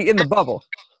supposed to be in the bubble.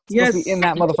 It's supposed to be in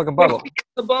that motherfucking bubble.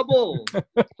 The bubble.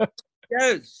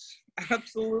 Yes,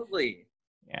 absolutely.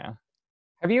 Yeah.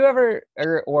 Have you ever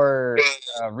or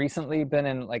recently been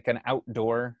in like an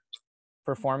outdoor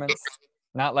performance?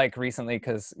 Not like recently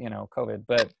because, COVID,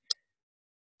 but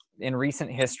in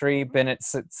recent history been at,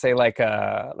 say, like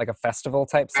a festival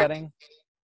type setting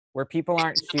where people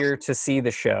aren't here to see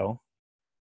the show,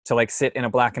 to like sit in a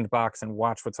blackened box and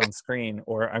watch what's on screen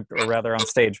or rather on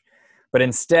stage, but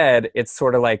instead it's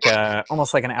sort of like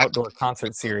almost like an outdoor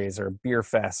concert series or beer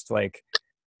fest. Like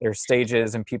there's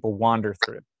stages and people wander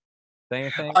through it.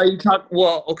 Anything? Are you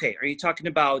talking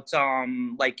about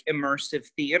like immersive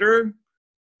theater?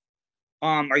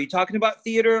 Are you talking about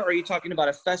theater? Or are you talking about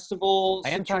a festival? I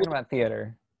am talking about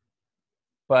theater,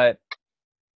 but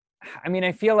I mean,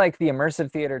 I feel like the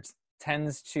immersive theater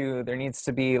there needs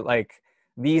to be like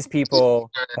these people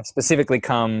have specifically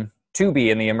come to be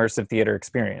in the immersive theater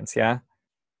experience. Yeah.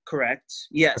 Correct.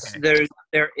 Yes. Okay.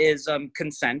 There is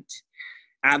consent.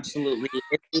 Absolutely.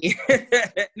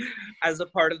 As a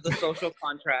part of the social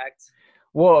contract.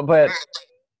 Well, but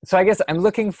So I guess I'm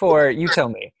looking for, you tell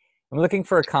me, I'm looking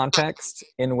for a context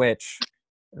in which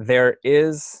there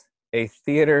is a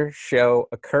theater show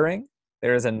occurring,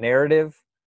 there is a narrative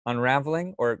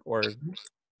unraveling or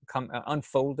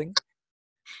unfolding,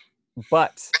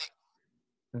 but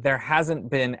there hasn't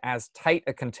been as tight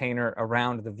a container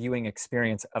around the viewing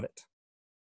experience of it.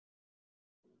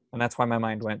 And that's why my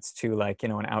mind went to, like, you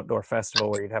know, an outdoor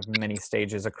festival where you'd have many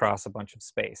stages across a bunch of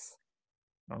space.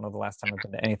 I don't know the last time I've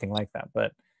been to anything like that,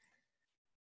 but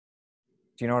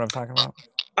do you know what I'm talking about?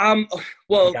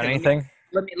 Well, Got okay, anything?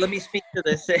 let me speak to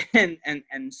this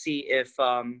and see if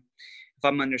I'm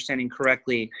understanding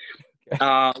correctly.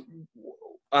 The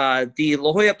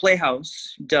La Jolla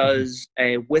Playhouse does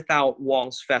a Without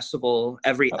Walls festival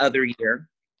every other year.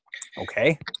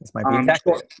 Okay, this might be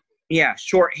exactly.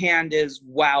 Shorthand is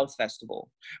WOW Festival,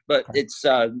 but it's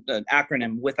an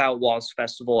acronym, Without Walls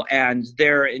Festival, and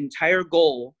their entire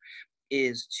goal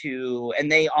is to, and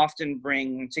they often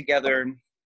bring together,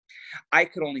 I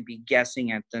could only be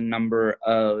guessing at the number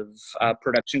of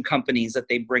production companies that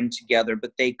they bring together,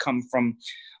 but they come from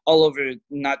all over,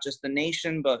 not just the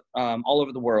nation, but all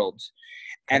over the world.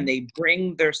 And they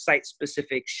bring their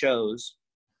site-specific shows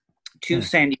to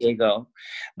San Diego.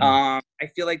 I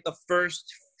feel like the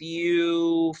first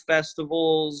few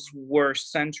festivals were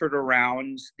centered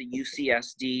around the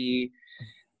UCSD,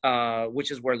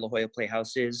 which is where La Jolla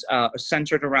Playhouse is,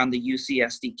 centered around the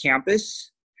UCSD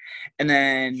campus. And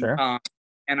then,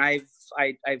 and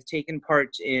I've taken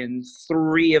part in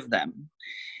 3 of them.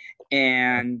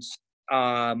 And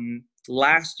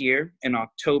last year in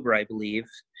October, I believe,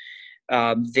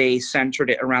 they centered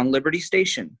it around Liberty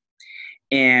Station.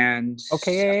 And so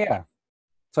I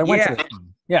went to this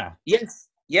one.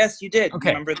 Yes, you did. Okay.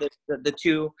 Remember the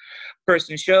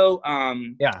 2-person show?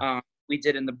 We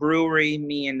did in the brewery,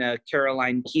 me and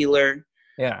Caroline Keeler,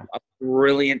 a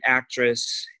brilliant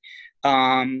actress.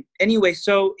 Anyway,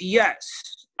 so yes,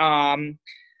 I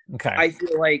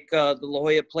feel like the La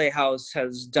Jolla Playhouse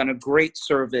has done a great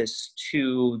service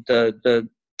to the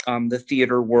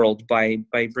theater world by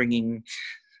bringing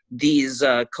these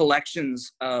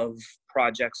collections of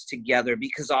projects together,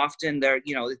 because often they're,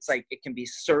 you know, it's like it can be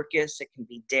circus, it can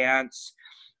be dance,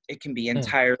 it can be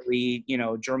entirely, you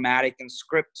know, dramatic and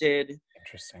scripted.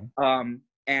 Interesting.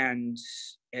 And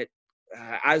it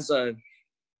as a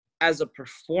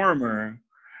performer,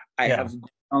 I have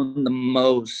grown the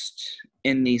most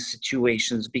in these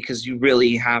situations, because you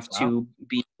really have to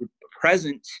be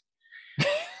present.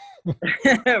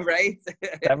 Right?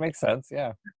 That makes sense.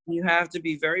 Yeah. You have to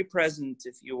be very present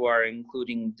if you are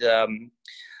including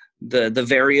the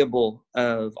variable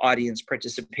of audience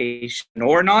participation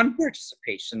or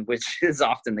non-participation, which is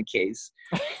often the case.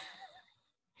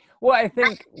 Well, I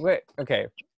think, okay,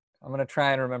 I'm going to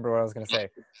try and remember what I was going to say.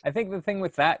 I think the thing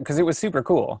with that, because it was super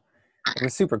cool. It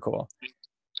was super cool.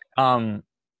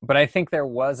 But I think there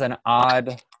was an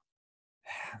odd...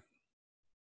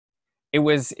 It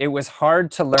was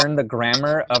hard to learn the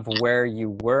grammar of where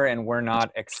you were and were not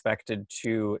expected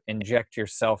to inject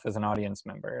yourself as an audience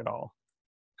member at all.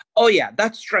 Oh yeah,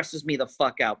 that stresses me the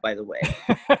fuck out, by the way.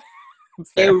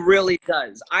 It really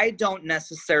does. I don't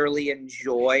necessarily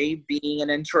enjoy being an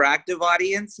interactive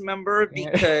audience member,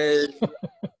 because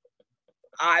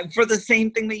for the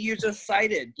same thing that you just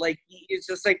cited. Like, it's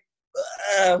just like,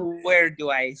 where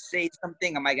do I say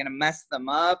something? Am I going to mess them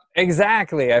up?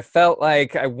 Exactly. I felt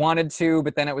like I wanted to,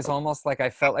 but then it was almost like I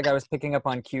felt like I was picking up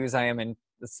on cues I am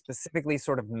specifically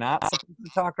sort of not supposed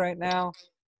to talk right now.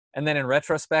 And then in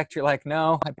retrospect, you're like,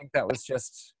 no, I think that was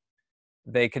just,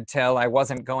 they could tell I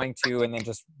wasn't going to, and then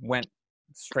just went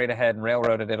straight ahead and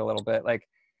railroaded it a little bit. Like,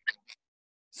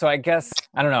 so I guess,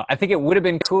 I don't know. I think it would have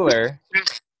been cooler.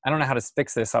 I don't know how to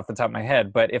fix this off the top of my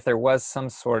head, but if there was some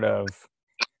sort of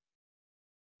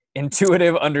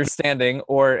intuitive understanding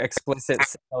or explicit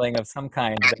signaling of some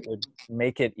kind that would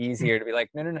make it easier to be like,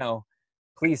 no,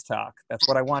 please talk. That's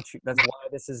what I want you. That's why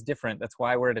this is different. That's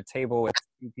why we're at a table with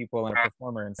 2 people and a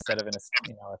performer instead of in a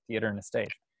theater and a stage.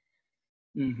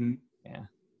 Mm-hmm. Yeah.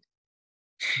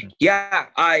 Yeah,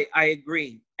 I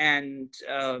agree. And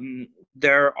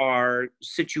there are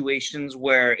situations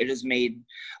where it is made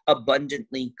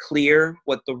abundantly clear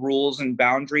what the rules and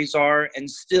boundaries are, and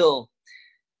still,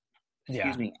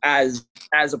 excuse me, as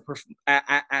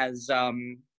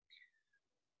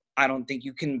I don't think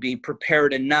you can be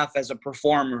prepared enough as a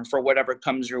performer for whatever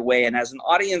comes your way. And as an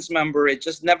audience member, it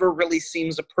just never really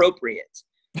seems appropriate.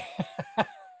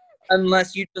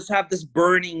 Unless you just have this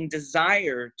burning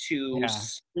desire to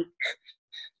speak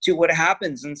to what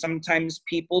happens. And sometimes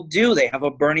people do. They have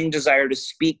a burning desire to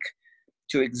speak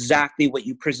to exactly what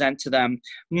you present to them.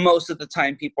 Most of the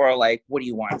time people are like, what do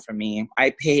you want from me?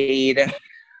 I paid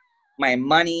my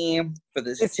money for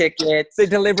this ticket. They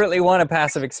deliberately want a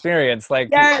passive experience. Like,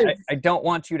 yes. I don't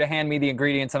want you to hand me the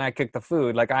ingredients and I cook the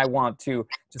food. Like, I want to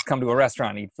just come to a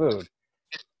restaurant and eat food.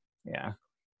 Yeah.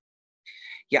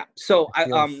 Yeah. So I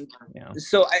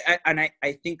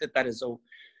think that is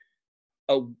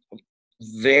a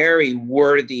very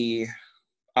worthy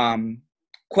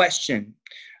question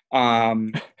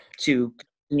to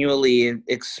continually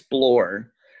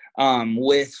explore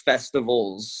with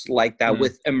festivals like that,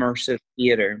 with immersive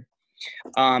theater.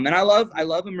 And I love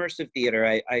immersive theater.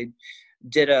 I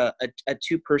did a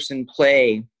 2-person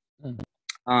play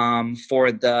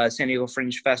for the San Diego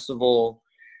Fringe Festival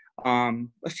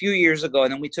a few years ago,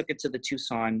 and then we took it to the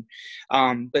Tucson.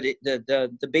 But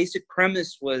the basic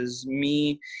premise was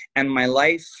me and my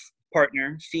life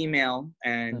partner, female,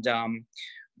 and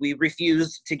we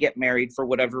refused to get married for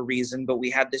whatever reason, but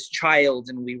we had this child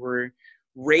and we were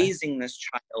raising this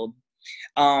child.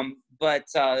 But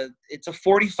it's a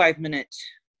 45-minute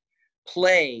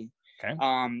play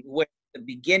where at the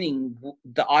beginning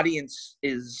the audience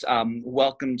is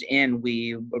welcomed in.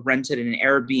 We rented an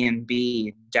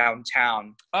Airbnb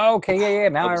downtown. Oh, okay, yeah.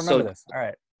 Now I remember this. All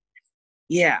right.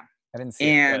 Yeah. I didn't see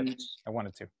it, but I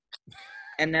wanted to.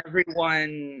 And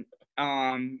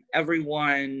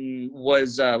everyone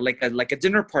was like a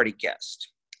dinner party guest.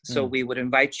 So we would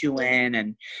invite you in,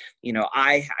 and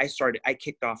I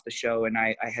kicked off the show, and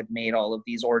I had made all of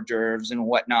these hors d'oeuvres and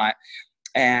whatnot.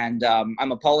 And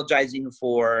I'm apologizing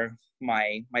for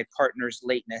my partner's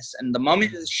lateness. And the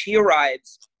moment that she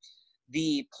arrives,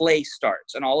 the play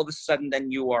starts, and all of a sudden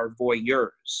then you are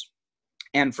voyeurs.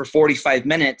 And for 45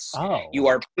 minutes, you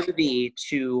are privy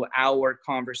to our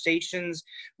conversations.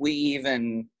 We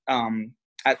even,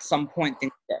 at some point,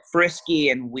 things get frisky,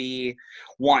 and we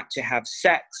want to have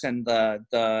sex. And the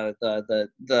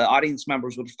audience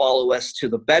members would follow us to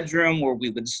the bedroom where we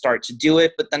would start to do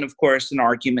it. But then, of course, an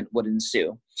argument would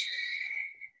ensue.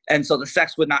 And so the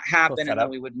sex would not happen, and then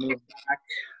we would move back.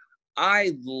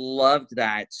 I loved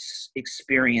that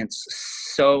experience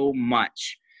so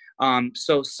much.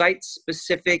 So site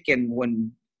specific, and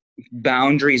when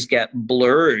boundaries get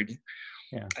blurred,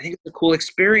 I think it's a cool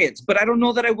experience, but I don't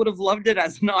know that I would have loved it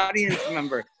as an audience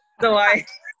member. So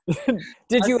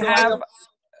did you have,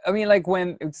 I mean, like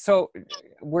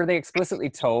were they explicitly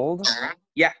told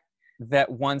that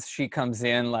once she comes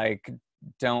in, like,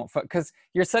 because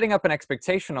you're setting up an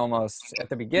expectation almost at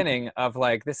the beginning of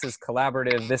like, this is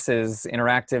collaborative, this is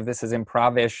interactive, this is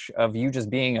improvish, of you just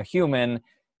being a human.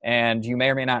 And you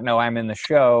may or may not know I'm in the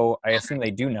show. I assume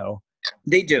they do know.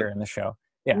 They do. You're in the show.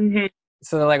 Yeah. Mm-hmm.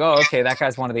 So they're like, oh, okay, that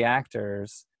guy's one of the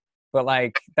actors. But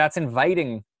like, that's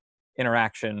inviting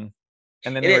interaction.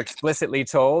 And then they were explicitly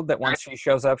told that once she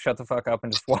shows up, shut the fuck up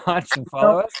and just watch and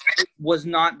follow us. It was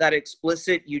not that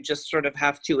explicit. You just sort of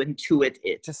have to intuit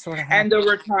it. Just sort of. And there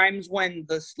were times when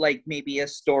this, like, maybe a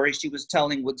story she was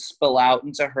telling would spill out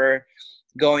into her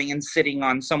going and sitting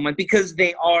on someone, because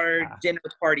they are dinner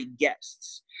party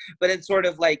guests. But it's sort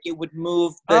of like it would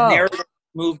move, the narrative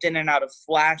moved in and out of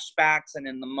flashbacks and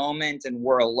in the moment, and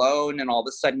we're alone, and all of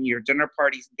a sudden you're dinner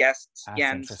party guests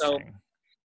again. So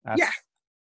that's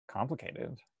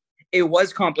complicated. It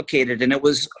was complicated, and it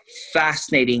was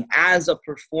fascinating as a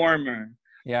performer.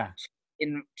 Yeah.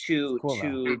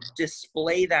 To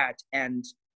display that and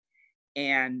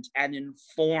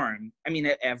inform. I mean,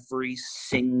 every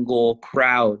single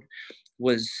crowd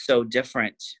was so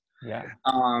different. Yeah.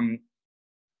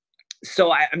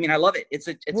 So I mean, I love it. It's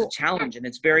a challenge, and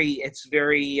it's very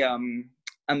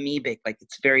amoebic. Like,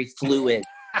 it's very fluid.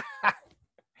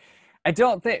 I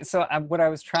don't think so. What I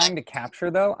was trying to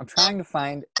capture, though, I'm trying to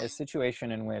find a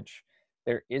situation in which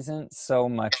there isn't so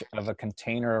much of a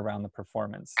container around the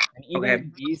performance. And even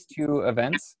in these two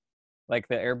events, like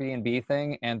the Airbnb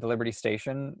thing and the Liberty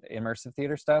Station immersive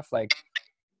theater stuff, like,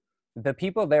 the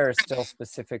people there are still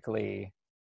specifically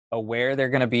aware they're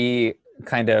going to be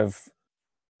kind of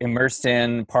immersed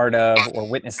in, part of, or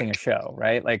witnessing a show,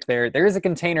 right? Like, there is a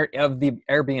container of the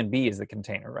Airbnb is the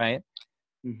container, right?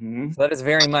 Mm-hmm. So that is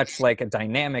very much like a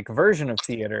dynamic version of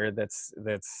theater that's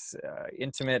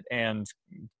intimate and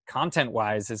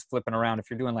content-wise is flipping around.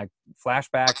 If you're doing like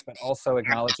flashbacks, but also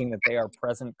acknowledging that they are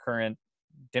present, current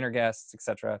dinner guests,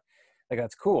 etc. Like,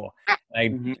 that's cool.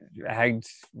 I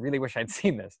really wish I'd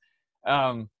seen this.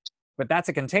 But that's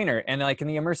a container. And like in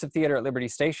the immersive theater at Liberty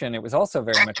Station, it was also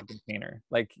very much a container.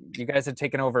 Like, you guys had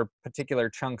taken over particular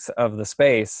chunks of the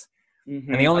space,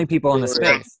 and the only people in the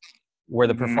space were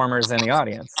the performers and the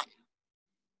audience.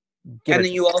 And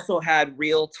then you also had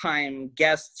real-time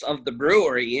guests of the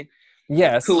brewery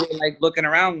Yes. Who were like looking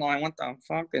around going, what the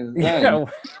fuck is that? Yeah,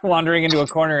 wandering into a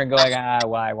corner and going,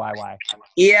 why?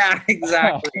 Yeah,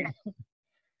 exactly.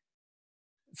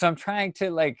 So I'm trying to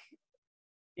like,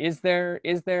 is there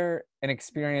an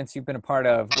experience you've been a part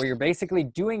of where you're basically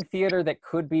doing theater that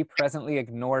could be presently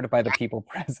ignored by the people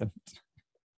present?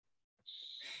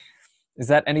 Is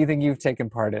that anything you've taken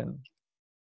part in?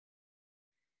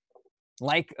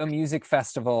 Like a music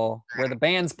festival where the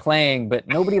band's playing, but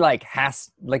nobody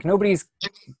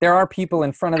there are people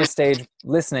in front of the stage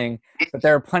listening, but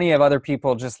there are plenty of other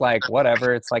people just like,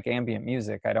 whatever, it's like ambient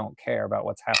music. I don't care about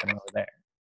what's happening over there.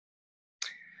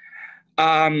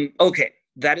 Okay,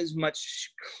 that is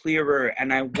much clearer.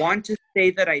 And I want to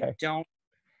say that I don't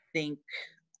think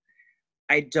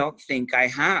I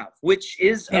have, which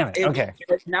is okay.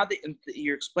 Now that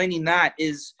you're explaining that,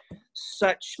 is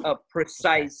such a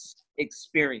precise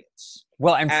experience.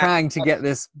 Well, I'm trying to get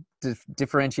this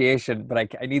differentiation, but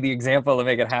I need the example to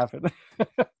make it happen.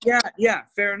 yeah,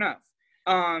 fair enough.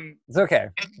 It's okay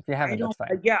if you haven't. That's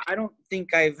fine. Yeah, I don't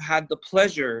think I've had the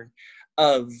pleasure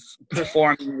of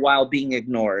performing while being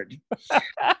ignored.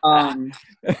 And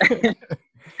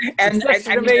it's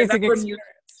an amazing experience.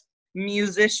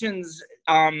 Musicians,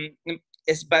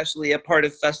 especially a part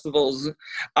of festivals,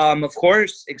 of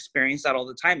course, experience that all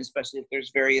the time, especially if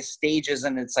there's various stages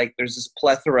and it's like there's this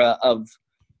plethora of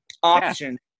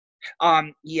options.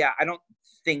 Yeah, I don't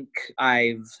think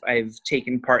I've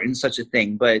taken part in such a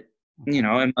thing, but you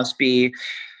know, it must be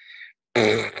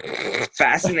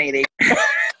fascinating.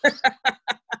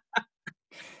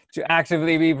 To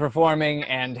actively be performing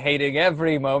and hating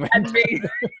every moment.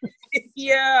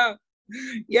 Yeah.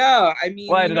 I mean,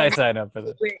 why did I sign up for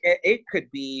this? It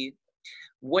could be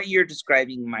what you're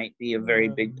describing might be a very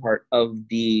big part of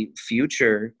the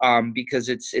future, because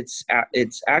it's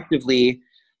actively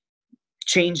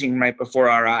changing right before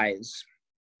our eyes.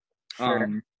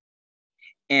 Sure.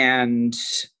 And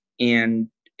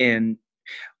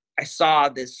I saw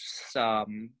this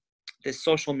this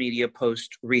social media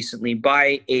post recently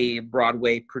by a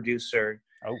Broadway producer.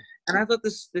 Oh. And I thought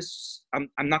this I'm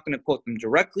not going to quote them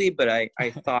directly, but I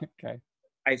thought okay.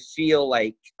 I feel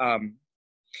like I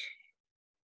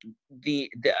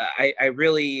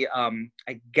really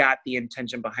I got the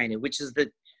intention behind it, which is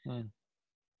that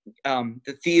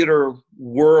the theater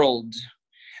world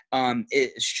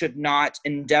it should not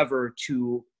endeavor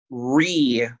to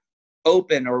reopen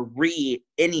or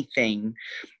anything,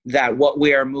 that what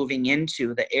we are moving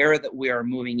into, the era that we are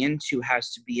moving into,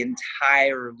 has to be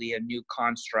entirely a new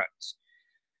construct.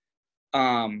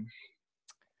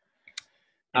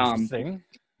 Interesting.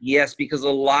 Yes, because a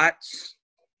lot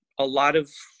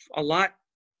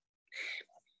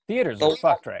theaters are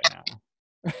fucked right now.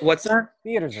 What's that?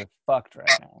 Theaters are fucked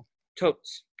right now.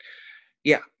 Totes.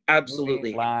 Yeah, absolutely.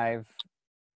 Movie, live,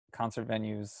 concert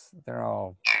venues, they're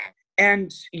all.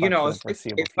 And you know, if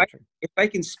I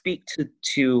can speak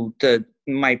to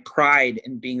my pride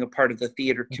in being a part of the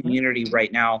theater community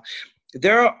right now,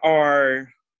 there are,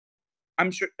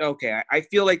 I'm sure, okay, I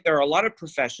feel like there are a lot of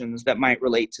professions that might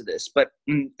relate to this, but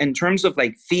in terms of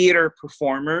like theater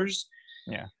performers,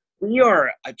 we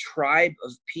are a tribe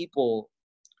of people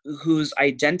whose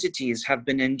identities have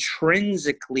been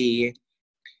intrinsically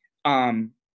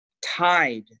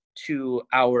tied to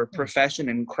our profession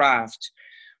and craft,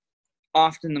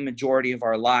 often the majority of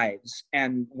our lives.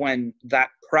 And when that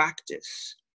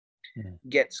practice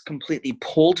gets completely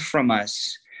pulled from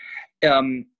us,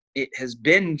 it has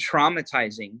been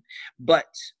traumatizing.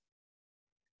 But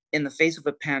in the face of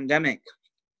a pandemic,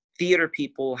 theater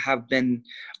people have been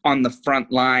on the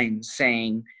front line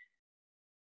saying,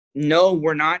 no,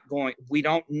 we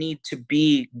don't need to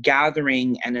be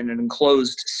gathering in an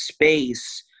enclosed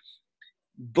space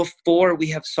before we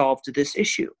have solved this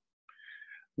issue.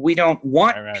 We don't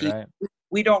want people.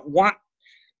 We don't want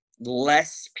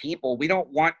less people. We don't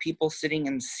want people sitting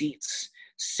in seats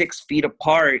 6 feet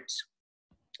apart.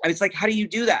 And it's like, how do you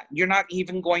do that? You're not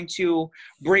even going to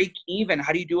break even.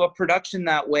 How do you do a production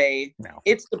that way? No.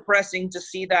 It's depressing to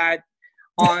see that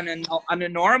on a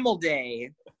normal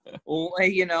day,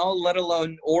 you know, let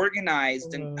alone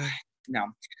organized. And no.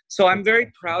 So I'm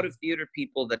very proud of theater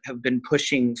people that have been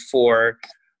pushing for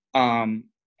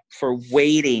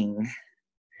waiting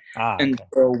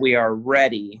until we are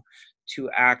ready to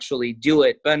actually do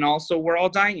it. But also, we're all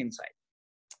dying inside.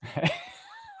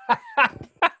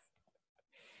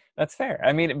 That's fair.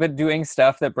 I mean, but doing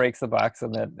stuff that breaks the box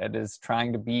and that is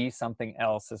trying to be something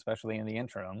else, especially in the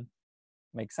interim,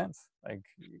 makes sense. Like,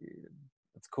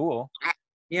 it's cool.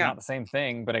 Yeah. It's not the same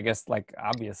thing, but I guess, like,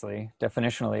 obviously,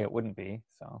 definitionally, it wouldn't be.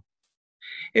 So.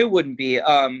 It wouldn't be.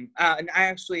 And I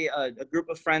actually, a group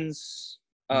of friends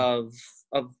of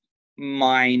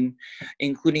mine,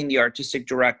 including the artistic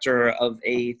director of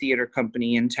a theater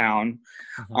company in town.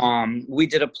 We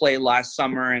did a play last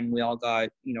summer, and we all got,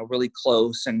 really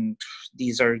close, and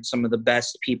these are some of the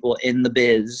best people in the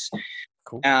biz.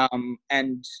 Cool.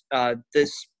 And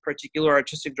this particular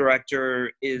artistic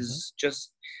director is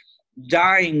just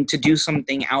dying to do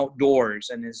something outdoors,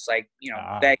 and is like,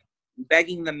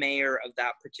 begging the mayor of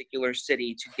that particular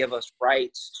city to give us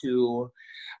rights to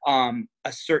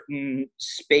a certain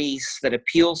space that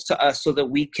appeals to us so that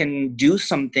we can do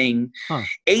something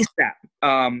ASAP.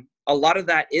 A lot of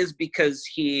that is because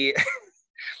we're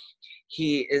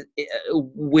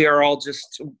all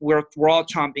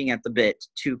chomping at the bit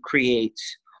to create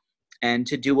and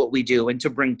to do what we do and to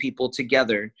bring people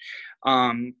together,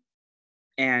 and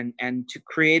to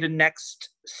create a next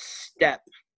step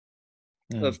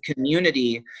of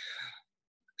community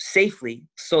safely,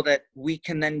 so that we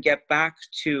can then get back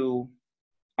to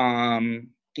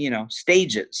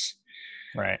stages.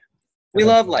 Right. We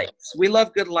love lights, we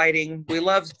love good lighting, we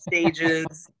love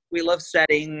stages, we love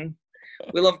setting,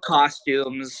 we love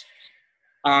costumes.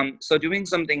 So doing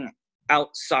something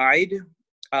outside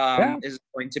is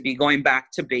going to be going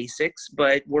back to basics,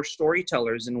 but we're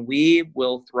storytellers, and we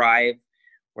will thrive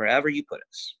wherever you put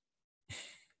us.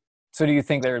 So do you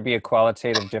think there would be a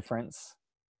qualitative difference?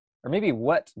 Or maybe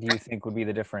what do you think would be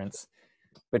the difference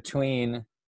between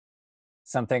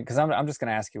something, because I'm just going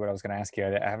to ask you what I was going to ask you.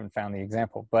 I haven't found the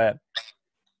example, but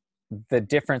the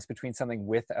difference between something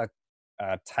with a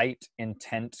tight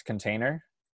intent container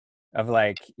of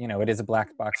like, it is a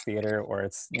black box theater, or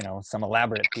it's, some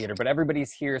elaborate theater, but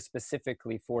everybody's here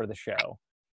specifically for the show.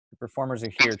 The performers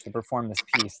are here to perform this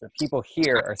piece. The people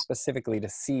here are specifically to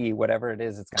see whatever it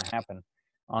is that's going to happen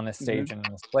on this stage and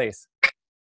in this place,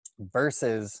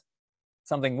 versus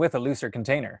something with a looser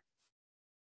container.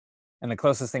 And the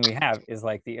closest thing we have is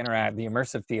like the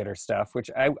immersive theater stuff, which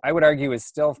I would argue is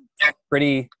still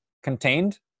pretty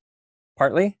contained,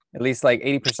 partly, at least like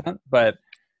 80%. But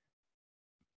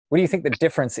what do you think the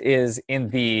difference is in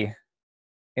the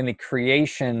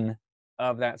creation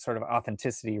of that sort of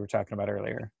authenticity you were talking about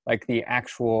earlier, like the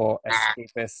actual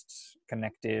escapist,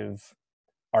 connective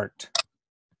art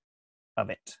of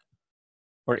it?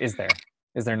 Or is there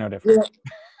no difference?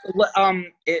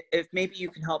 If maybe you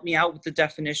can help me out with the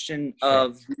definition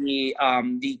of the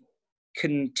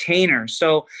container.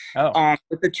 So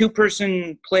with the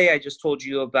 2-person play I just told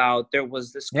you about, there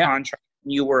was this contract,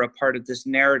 and you were a part of this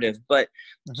narrative, but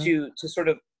to sort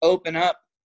of open up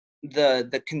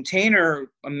the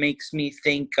container makes me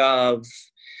think of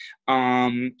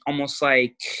almost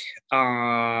like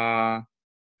a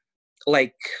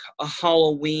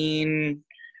Halloween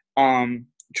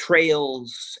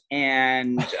trails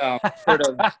and sort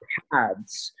of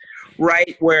paths,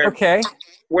 right? Where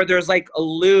there's like a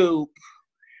loop,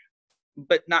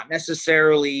 but not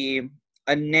necessarily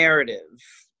a narrative.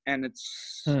 And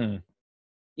it's,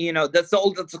 that's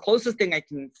the closest thing I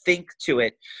can think to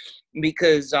it,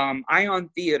 because Ion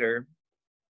Theater.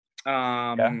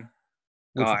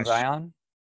 Which one's Ion?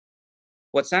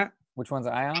 What's that? Which one's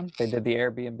Ion? They did the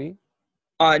Airbnb?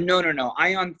 No.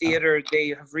 Ion Theater, they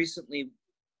have recently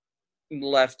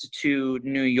left to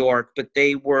New York, but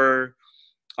they were,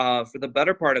 for the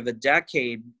better part of a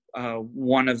decade,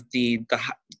 one of the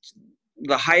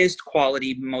highest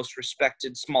quality, most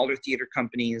respected smaller theater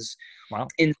companies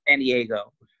in San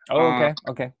Diego. Oh,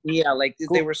 okay. Yeah, like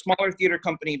cool. They were a smaller theater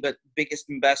company, but biggest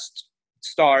and best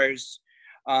stars,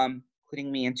 including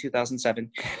me in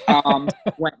 2007,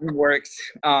 went and worked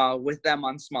with them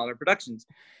on smaller productions.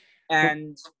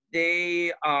 And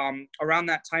they, around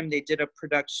that time, they did a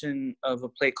production of a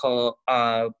play called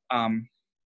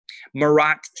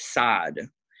Marat Sad.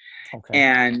 Okay.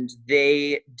 And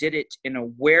they did it in a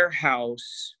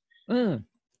warehouse,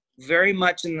 very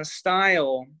much in the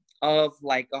style of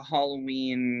like a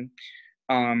Halloween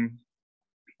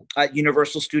at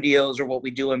Universal Studios, or what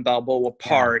we do in Balboa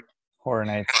Park. Horror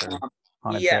Nights.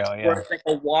 Where it's like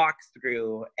a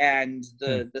walkthrough, and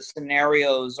the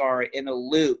scenarios are in a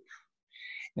loop.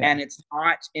 Yeah. And it's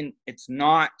not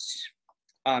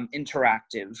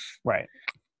interactive. Right.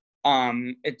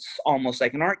 It's almost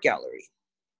like an art gallery.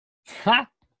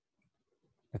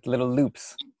 With little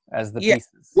loops as the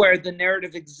pieces. Where the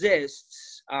narrative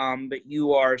exists, but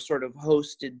you are sort of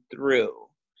hosted through.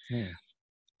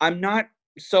 I'm not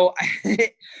so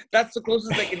that's the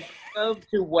closest I can think of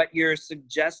to what you're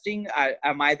suggesting.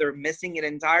 I'm either missing it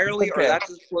entirely, or that's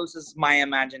as close as my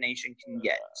imagination can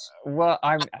get. Well,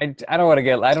 I don't want to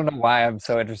get. I don't know why I'm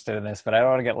so interested in this, but I don't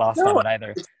want to get lost on it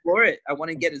either. Explore it. I want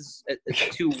to get as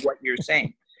to what you're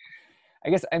saying. I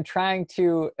guess I'm trying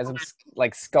to, as I'm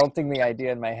like sculpting the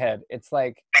idea in my head, it's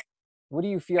like, what do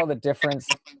you feel the difference?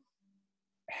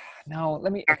 No,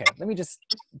 let me just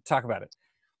talk about it.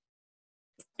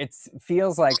 It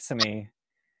feels like to me,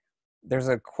 there's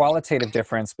a qualitative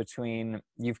difference between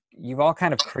you've all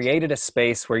kind of created a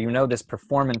space where you know this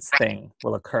performance thing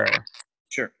will occur.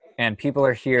 Sure. And people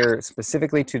are here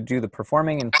specifically to do the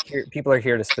performing, and people are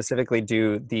here to specifically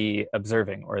do the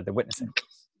observing or the witnessing.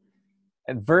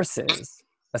 Versus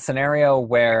a scenario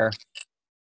where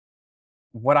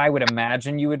what I would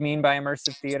imagine you would mean by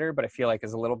immersive theater, but I feel like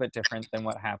is a little bit different than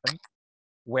what happened,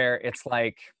 where it's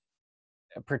like,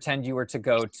 pretend you were to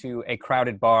go to a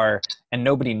crowded bar and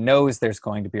nobody knows there's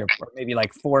going to be, or maybe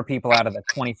like 4 people out of the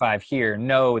 25 here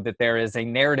know that there is a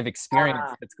narrative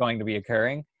experience that's going to be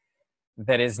occurring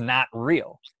that is not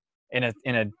real in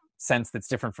a sense that's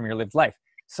different from your lived life.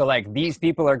 So like these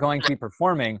people are going to be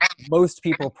performing, most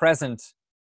people present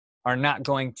are not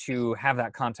going to have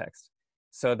that context.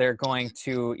 So they're going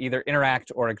to either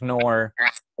interact or ignore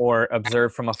or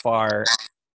observe from afar,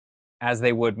 as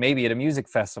they would maybe at a music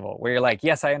festival where you're like,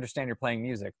 yes, I understand you're playing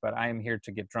music, but I am here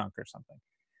to get drunk or something.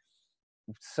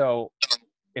 So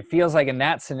it feels like in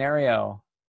that scenario,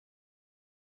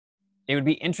 it would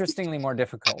be interestingly more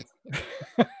difficult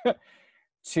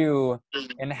to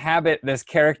inhabit this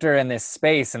character and this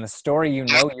space and the story you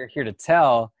know you're here to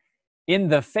tell in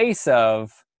the face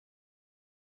of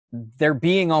there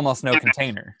being almost no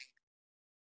container.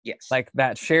 Yes. Like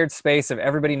that shared space of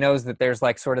everybody knows that there's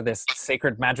like sort of this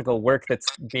sacred magical work that's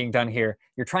being done here.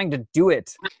 You're trying to do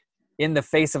it in the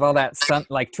face of all that sun,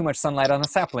 like too much sunlight on the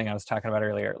sapling I was talking about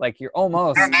earlier. Like you're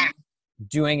almost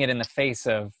doing it in the face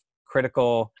of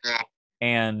critical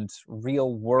and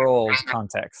real world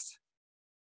context,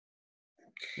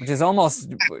 which is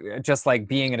almost just like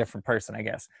being a different person, I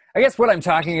guess. I guess what I'm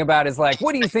talking about is like,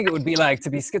 what do you think it would be like to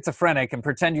be schizophrenic and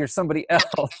pretend you're somebody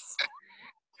else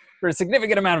for a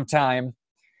significant amount of time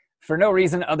for no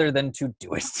reason other than to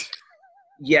do it?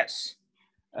 Yes.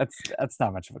 That's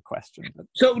not much of a question. But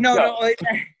so no.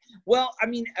 Well, I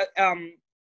mean,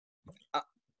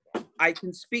 I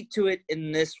can speak to it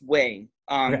in this way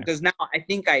because now I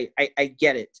think I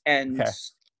get it, and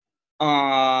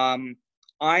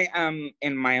I am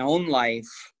in my own life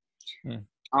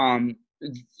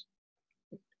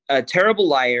a terrible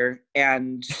liar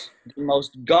and the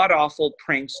most god-awful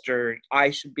prankster.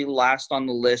 I should be last on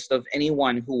the list of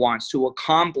anyone who wants to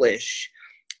accomplish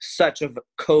such a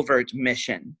covert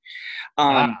mission.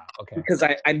 Because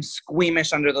I'm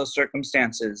squeamish under those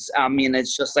circumstances. I mean,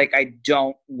 it's just like I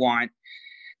don't want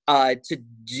to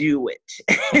do it.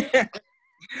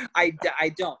 I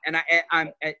don't.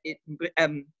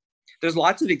 And there's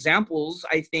lots of examples,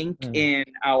 I think, in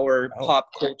our pop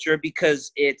culture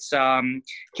because it's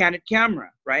candid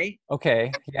camera, right?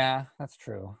 Okay, yeah, that's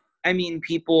true. I mean,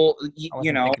 people,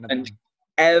 you know, and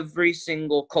every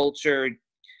single culture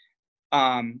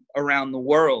around the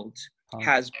world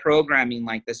has programming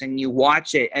like this, and you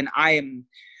watch it, and I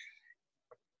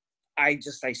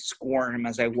squirm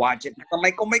as I watch it. I'm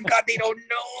like, oh my God, they don't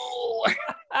know.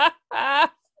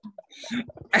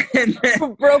 And then,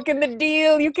 you've broken the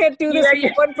deal. You can't do this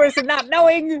with one person not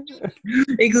knowing.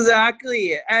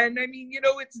 Exactly. And I mean, you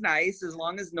know, it's nice as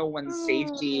long as no one's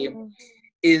safety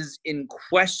is in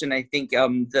question. I think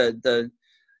the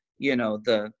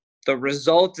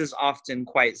result is often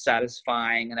quite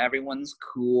satisfying and everyone's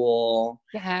cool.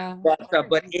 Yeah.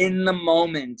 But in the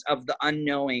moment of the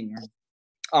unknowing,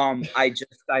 I'm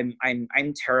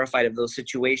terrified of those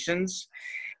situations.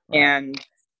 Right. And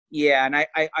yeah, and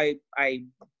I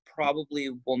probably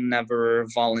will never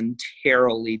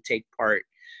voluntarily take part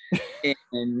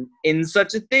in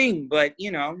such a thing, but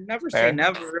you know, never say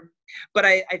never. But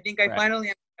I think I finally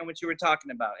understand what you were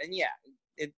talking about. And yeah,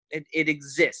 it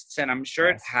exists, and I'm sure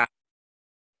it has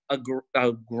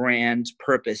a grand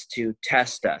purpose to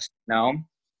test us. No,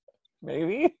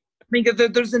 maybe. I mean,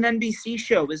 there's an NBC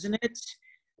show, isn't it?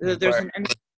 There's an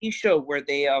NBC show where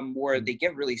they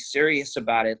get really serious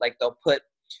about it. Like they'll put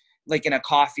like in a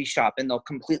coffee shop and they'll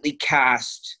completely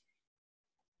cast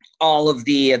all of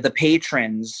the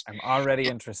patrons. I'm already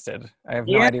interested. I have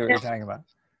no idea what you're talking about.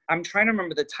 I'm trying to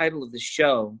remember the title of the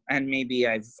show, and maybe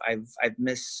I've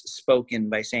misspoken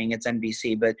by saying it's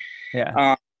NBC, but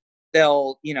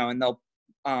they'll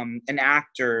an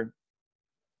actor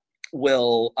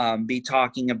will be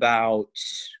talking about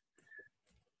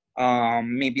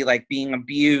maybe like being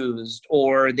abused,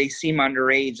 or they seem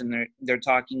underage and they're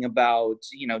talking about,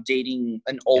 you know, dating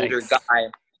an older guy,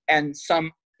 and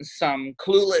some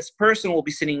clueless person will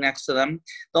be sitting next to them,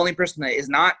 the only person that is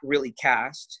not really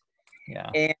cast,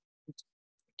 and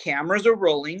cameras are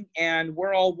rolling and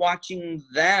we're all watching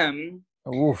them,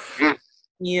 Oof.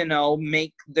 you know,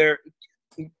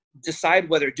 decide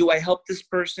whether, do I help this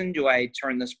person? Do I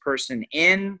turn this person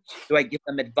in? Do I give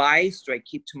them advice? Do I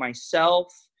keep to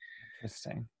myself?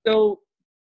 Interesting. So,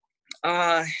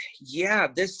 yeah,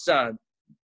 this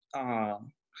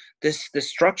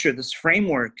structure, this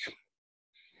framework,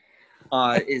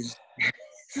 is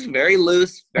very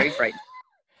loose, very frightening.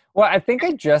 Well, I think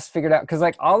I just figured out, because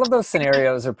like all of those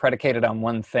scenarios are predicated on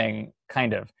one thing,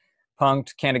 kind of.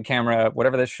 Punked, Candid Camera,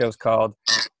 whatever this show's called.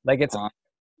 Like it's,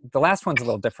 the last one's a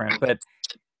little different, but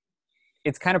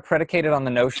it's kind of predicated on the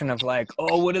notion of like,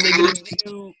 oh, what are they going to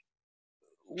do?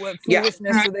 What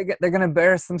foolishness are they? They're going to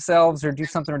embarrass themselves or do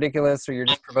something ridiculous, or you're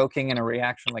just provoking in a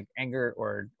reaction like anger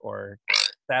or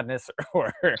sadness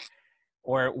or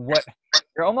what.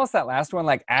 You're almost that last one,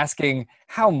 like asking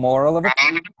how moral of a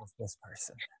person is this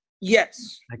person?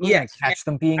 Yes. Like we're going to catch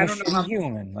them being a shitty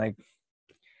human, like.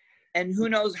 And who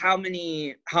knows how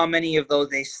many of those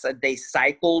they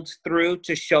cycled through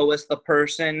to show us the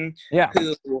person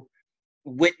who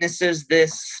witnesses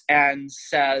this and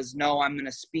says, no, I'm going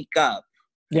to speak up.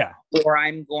 Yeah. Or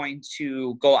I'm going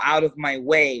to go out of my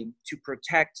way to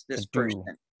protect this person.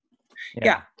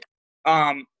 Yeah.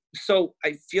 So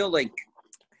I feel like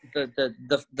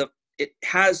it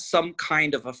has some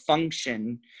kind of a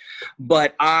function,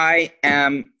 but I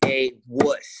am a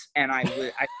wuss, and I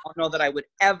don't know that I would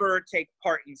ever take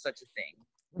part in such a thing.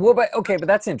 Well, but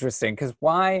that's interesting, because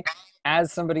why,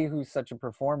 as somebody who's such a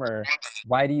performer,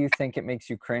 why do you think it makes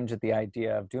you cringe at the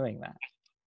idea of doing that?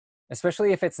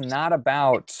 Especially if it's not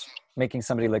about making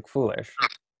somebody look foolish.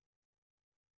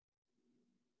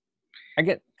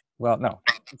 No.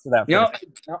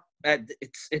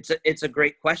 It's a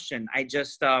great question. I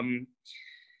just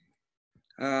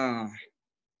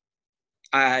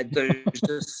there's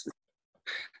just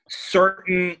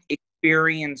certain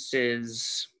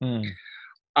experiences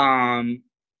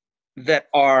that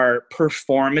are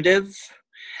performative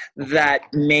that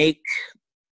make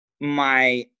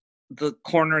the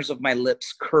corners of my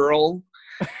lips curl,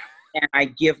 and I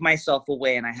give myself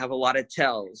away, and I have a lot of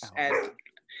tells.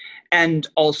 And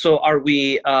also, are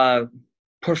we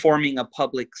performing a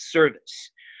public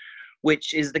service,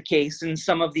 which is the case in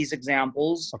some of these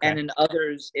examples, and in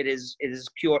others it is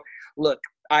pure. Look,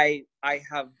 I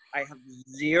have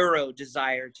zero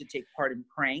desire to take part in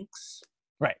pranks.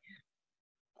 Right.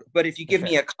 But if you give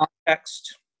me a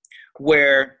context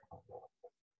where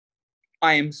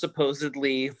I am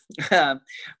supposedly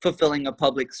fulfilling a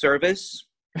public service,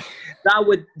 that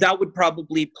would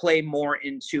probably play more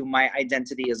into my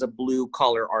identity as a blue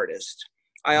collar artist.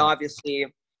 I obviously,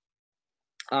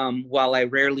 while I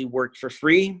rarely work for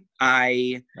free,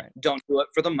 I don't do it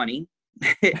for the money.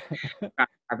 I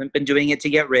haven't been doing it to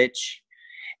get rich.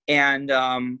 And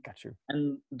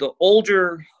and the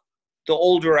older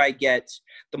I get,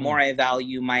 the more I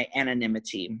value my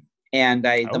anonymity, and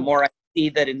the more I see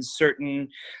that in certain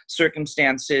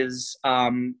circumstances,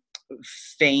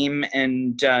 fame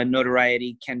and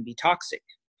notoriety can be toxic.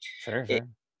 Sure.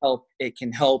 It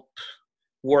can help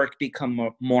work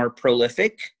become more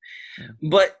prolific,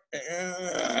 but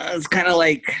it's kind of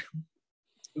like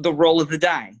the roll of the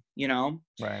die, you know.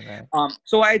 Right.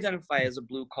 So I identify as a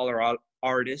blue collar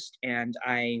artist, and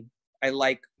I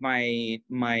like my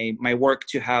work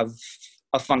to have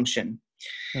a function.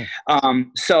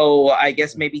 So I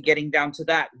guess maybe getting down to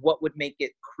that, what would make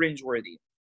it cringeworthy?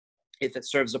 If it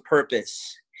serves a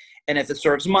purpose, and if it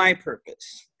serves my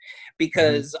purpose,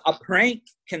 because a prank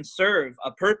can serve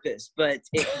a purpose, but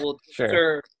it will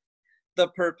serve the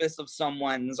purpose of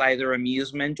someone's either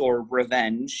amusement or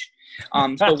revenge.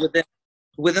 So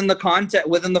within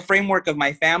the framework of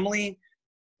my family,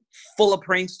 full of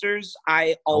pranksters,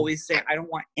 I always say, I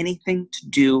don't want anything to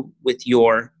do with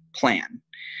your plan.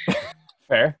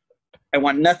 Fair. I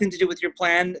want nothing to do with your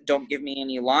plan. Don't give me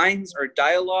any lines or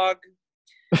dialogue.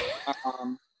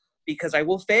 Because I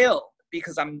will fail,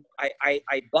 because I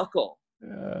buckle.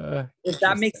 If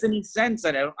that makes any sense,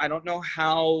 I don't know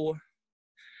how.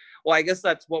 Well, I guess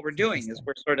that's what we're doing, is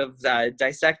we're sort of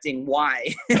dissecting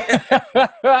why.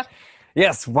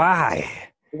 Yes, why?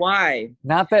 Why?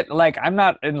 Not that, like, I'm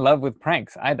not in love with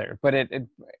pranks either, but and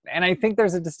I think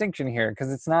there's a distinction here, because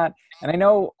it's not, and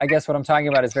I guess what I'm talking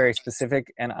about is very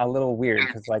specific and a little weird,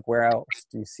 because like, where else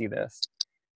do you see this?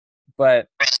 But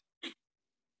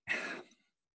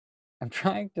I'm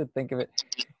trying to think of it.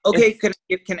 Okay, can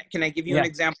I give you an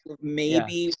example of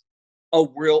maybe a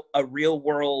real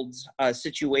world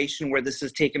situation where this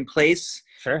has taken place?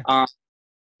 Sure.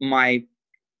 My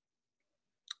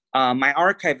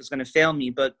archive is going to fail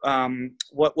me, but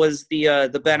what was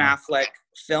the Ben Affleck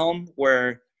film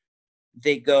where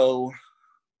they go,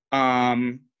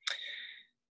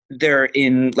 they're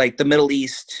in like the Middle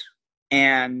East,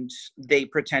 and they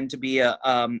pretend to be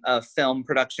a film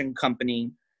production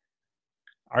company.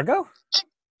 Argo?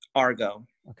 Argo.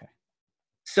 Okay.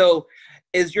 So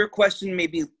is your question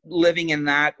maybe living in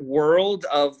that world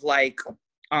of like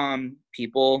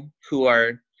people who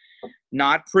are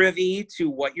not privy to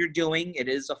what you're doing? It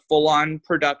is a full-on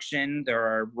production. There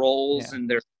are roles,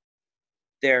 and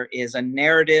there is a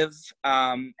narrative,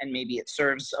 and maybe it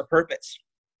serves a purpose.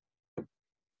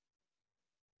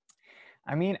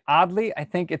 I mean, oddly, I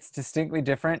think it's distinctly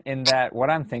different in that what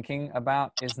I'm thinking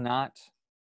about is not,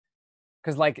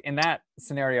 because like in that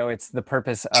scenario, it's the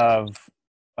purpose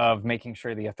of making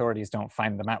sure the authorities don't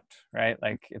find them out, right?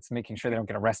 Like it's making sure they don't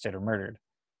get arrested or murdered.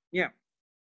 Yeah.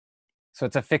 So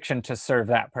it's a fiction to serve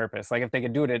that purpose. Like if they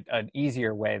could do it an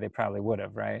easier way, they probably would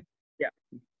have, right? Yeah.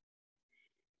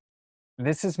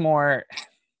 This is more,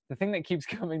 the thing that keeps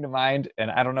coming to mind,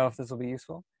 and I don't know if this will be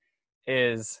useful,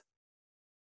 is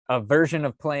a version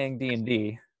of playing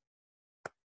D&D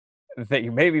that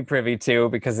you may be privy to,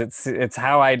 because it's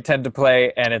how I tend to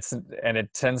play, and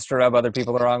it tends to rub other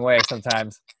people the wrong way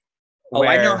sometimes. Oh,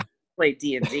 I know how to play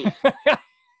D&D.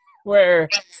 Where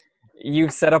you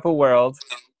set up a world,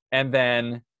 and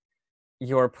then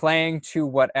you're playing to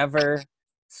whatever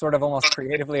sort of almost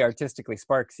creatively, artistically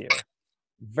sparks you,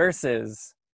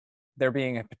 versus there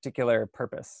being a particular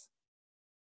purpose.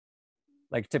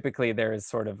 Like typically there is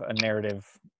sort of a narrative,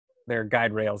 there are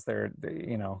guide rails,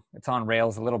 you know, it's on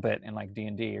rails a little bit in like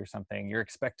D&D or something. You're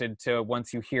expected to,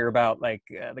 once you hear about like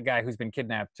the guy who's been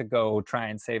kidnapped, to go try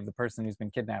and save the person who's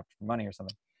been kidnapped for money or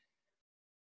something.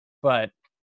 But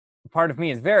part of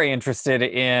me is very interested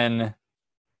in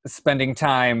spending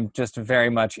time just very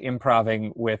much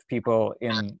improvising with people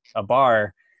in a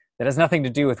bar that has nothing to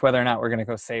do with whether or not we're going to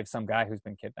go save some guy who's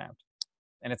been kidnapped.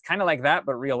 And it's kind of like that,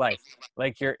 but real life.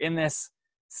 Like you're in this,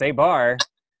 say, bar,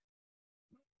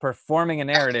 performing a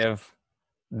narrative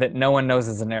that no one knows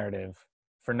is a narrative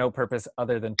for no purpose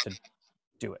other than to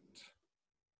do it.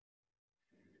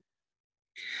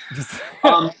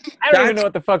 I don't even know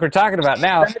what the fuck we're talking about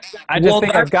now. I just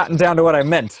think I've gotten down to what I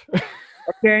meant.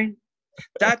 Okay.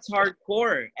 That's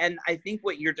hardcore. And I think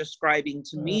what you're describing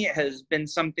to me has been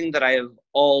something that I have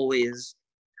always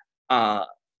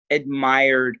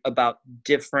admired about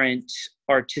different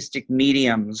artistic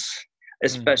mediums,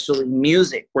 especially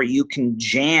music, where you can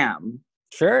jam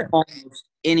almost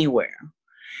anywhere.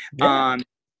 Yeah.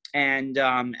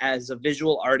 As a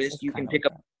visual artist, you can pick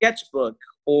up a sketchbook,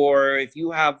 or if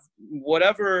you have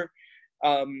whatever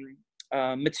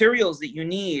materials that you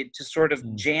need to sort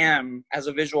of jam as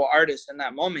a visual artist in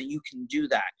that moment, you can do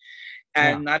that.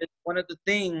 And that is one of the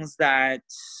things that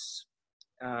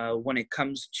when it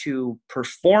comes to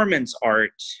performance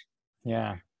art,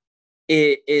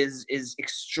 it is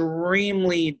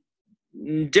extremely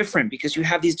different, because you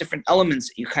have these different elements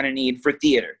that you kind of need for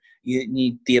theater. You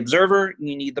need the observer,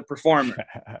 you need the performer.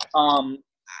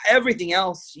 Everything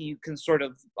else you can sort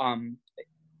of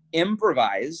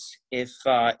improvise if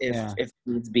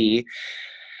needs be.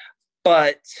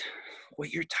 But what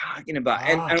you're talking about,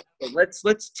 and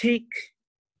let's take,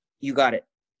 you got it.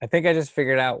 I think I just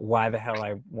figured out why the hell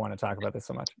I want to talk about this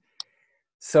so much.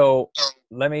 So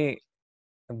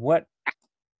what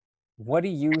do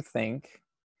you think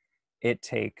it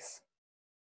takes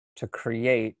to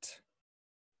create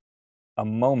a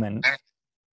moment,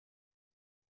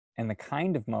 and the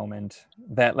kind of moment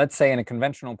that, let's say in a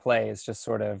conventional play, is just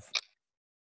sort of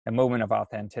a moment of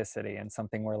authenticity, and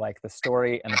something where like the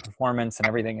story and the performance and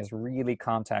everything is really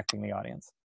contacting the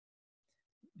audience?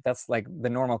 That's like the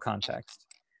normal context.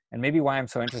 And maybe why I'm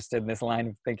so interested in this line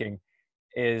of thinking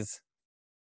is,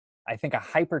 I think a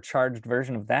hypercharged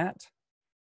version of that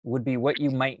would be what you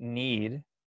might need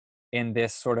in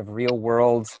this sort of real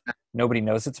world, nobody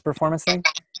knows it's a performance thing,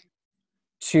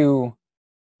 to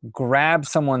grab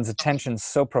someone's attention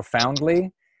so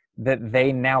profoundly that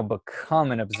they now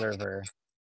become an observer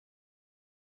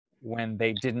when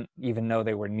they didn't even know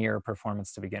they were near a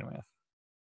performance to begin with. Does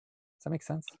that make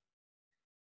sense?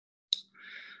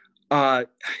 What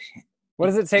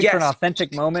does it take for an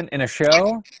authentic moment in a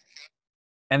show?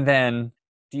 And then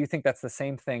do you think that's the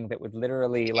same thing that would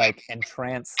literally like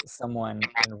entrance someone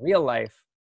in real life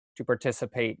to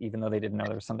participate, even though they didn't know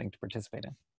there was something to participate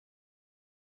in?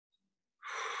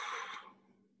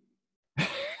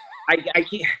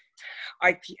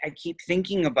 I keep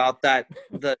thinking about that,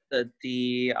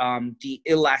 the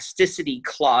elasticity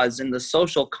clause in the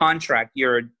social contract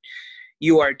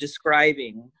you are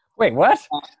describing. Wait, what?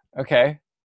 Okay,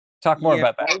 talk more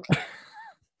about that.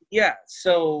 Yeah,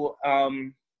 so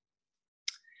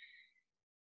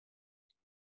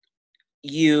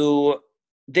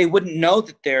they wouldn't know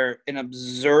that they're an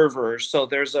observer. So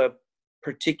there's a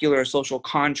particular social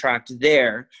contract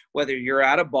there, whether you're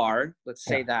at a bar, let's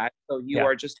say that, so you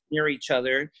are just near each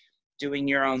other doing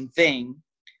your own thing,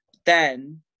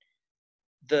 then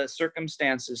the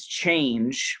circumstances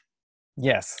change.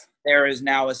 Yes. There is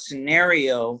now a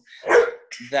scenario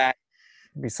that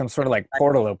be some sort of like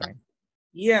portal opening.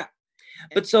 Yeah.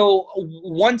 But so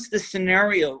once the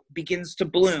scenario begins to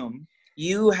bloom,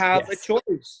 you have a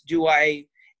choice. Do I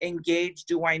engage?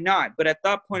 Do I not? But at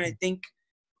that point, I think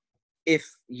if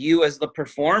you as the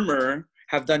performer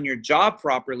have done your job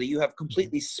properly, you have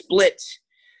completely split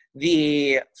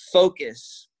the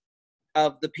focus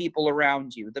of the people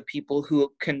around you, the people who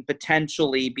can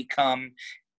potentially become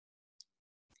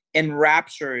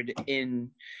enraptured in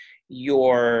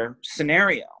your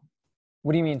scenario.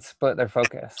 What do you mean split their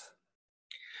focus?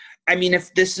 I mean,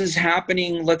 if this is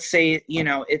happening, let's say,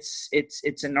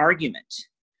 it's an argument,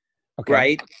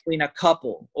 right? Between a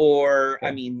couple or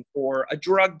a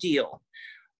drug deal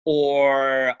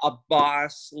or a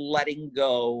boss letting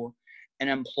go an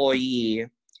employee.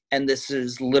 And this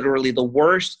is literally the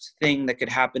worst thing that could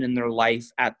happen in their life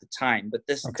at the time. But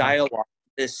this dialogue,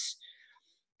 this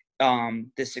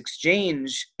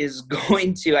exchange is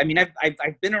going to,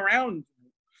 I've been around,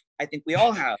 I think we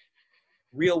all have,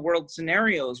 real world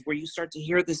scenarios where you start to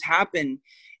hear this happen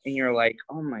and you're like,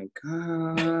 oh my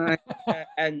God.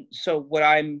 And so what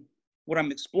I'm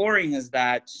exploring is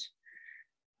that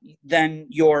then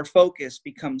your focus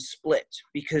becomes split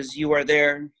because you are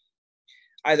there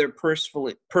either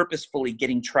purposefully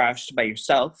getting trashed by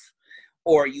yourself,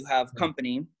 or you have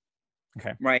company.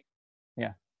 Okay. Right.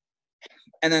 Yeah.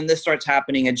 And then this starts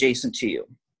happening adjacent to you.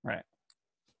 Right.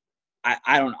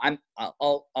 I don't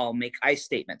know. I'll make I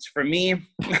statements. For me,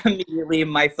 immediately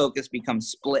my focus becomes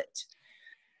split.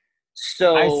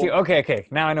 So I see. Okay.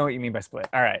 Now I know what you mean by split.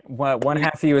 All right. One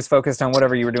half of you is focused on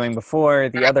whatever you were doing before.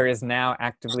 The other is now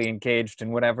actively engaged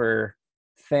in whatever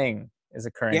thing is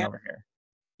occurring over here.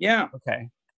 Yeah. Okay.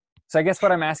 So I guess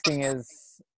what I'm asking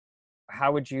is,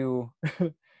 how would you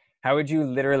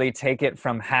literally take it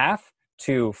from half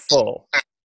to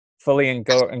fully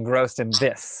engrossed in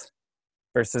this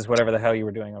versus whatever the hell you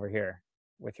were doing over here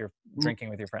with your drinking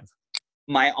with your friends?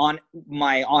 My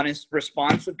honest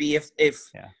response would be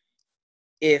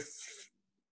if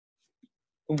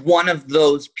one of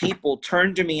those people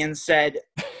turned to me and said,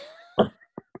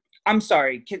 I'm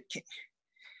sorry,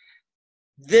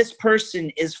 this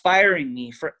person is firing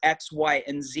me for X, Y,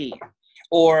 and Z.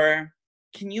 Or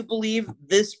can you believe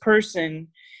this person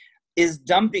is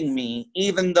dumping me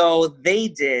even though they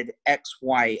did X,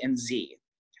 Y, and Z?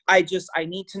 I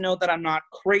need to know that I'm not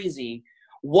crazy.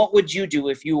 What would you do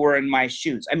if you were in my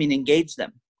shoes? engage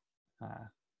them.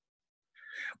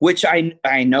 Which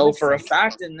I know for a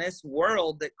fact in this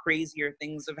world that crazier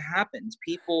things have happened.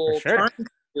 People turn to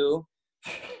you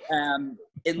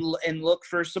and look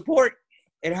for support.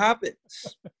 It happens.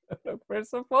 For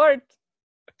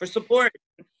support.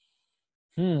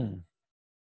 And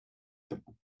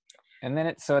then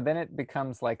it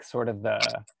becomes like sort of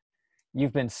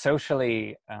you've been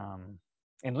socially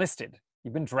enlisted.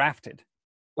 You've been drafted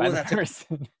by the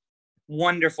person.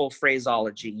 Wonderful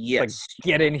phraseology. Yes. Like,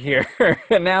 get in here.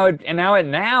 and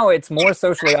now it's more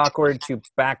socially awkward to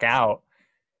back out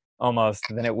almost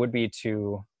than it would be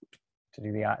to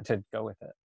go with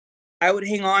it. I would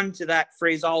hang on to that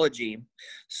phraseology,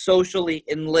 socially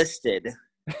enlisted.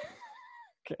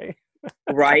 Okay.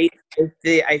 Right?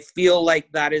 I feel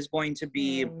like that is going to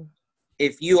be,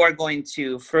 if you are going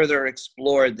to further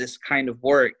explore this kind of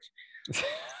work,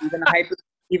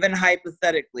 even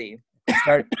hypothetically,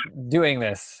 start doing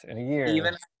this in a year.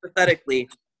 Even hypothetically,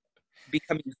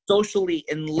 becoming socially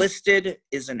enlisted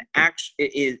is an action.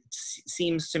 It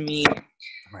seems to me. I'm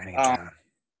writing it down.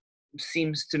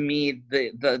 Seems to me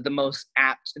the most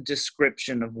apt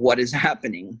description of what is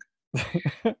happening.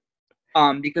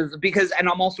 Because and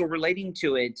I'm also relating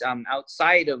to it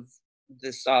outside of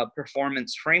this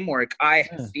performance framework. I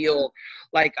feel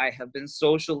like I have been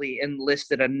socially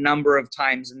enlisted a number of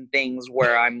times in things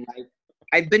where I'm like,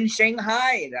 I've been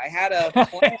shanghaied. I had a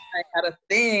plan. I had a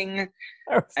thing.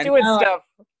 I was doing stuff.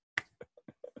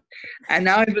 And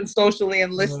now I've been socially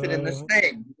enlisted in this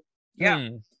thing. Yeah.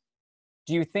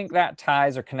 Do you think that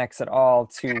ties or connects at all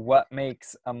to what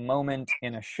makes a moment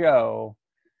in a show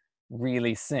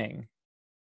really sing?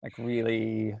 Like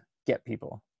really get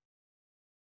people?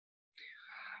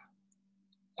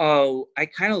 Oh, I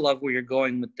kind of love where you're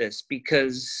going with this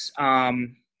because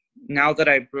now that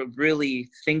I really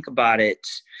think about it,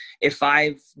 if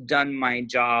I've done my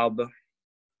job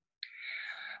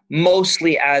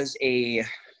mostly as a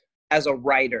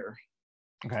writer,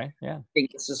 Okay, yeah. I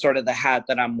think this is sort of the hat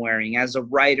that I'm wearing as a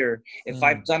writer. If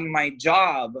I've done my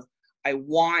job, I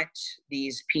want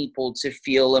these people to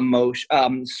feel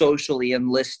socially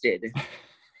enlisted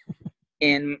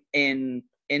in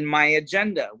my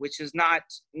agenda, which is not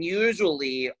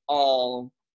usually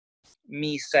all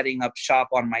me setting up shop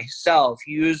on myself.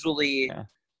 Usually,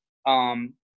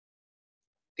 the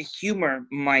humor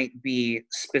might be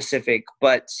specific,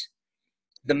 but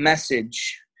the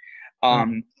message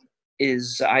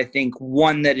is, I think,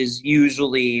 one that is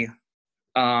usually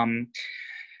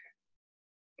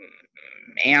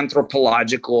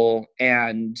anthropological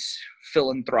and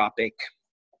philanthropic,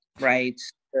 right?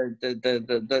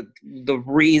 The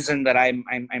reason that I'm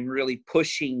really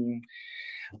pushing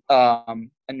a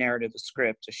narrative, a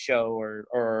script, a show,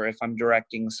 or if I'm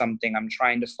directing something, I'm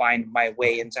trying to find my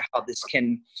way into how this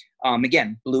can,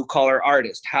 again, blue collar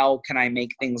artist, how can I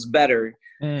make things better?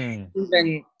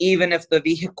 Even if the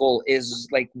vehicle is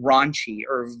like raunchy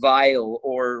or vile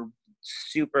or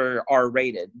super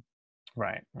R-rated.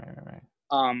 Right.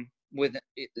 With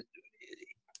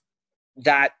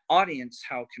that audience,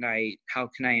 how can I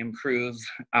improve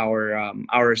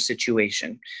our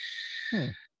situation?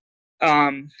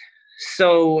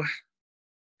 So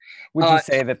would you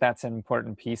say that that's an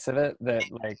important piece of it, that,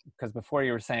 like, because before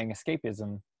you were saying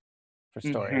escapism for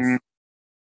stories,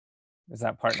 is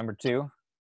that part number 2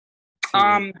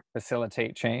 to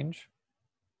facilitate change?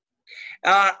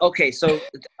 Okay, so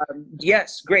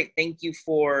yes, great, thank you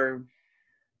for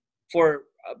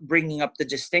bringing up the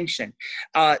distinction.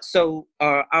 So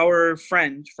our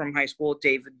friend from high school,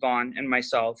 David Vaughn, and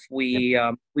myself, we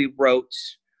wrote,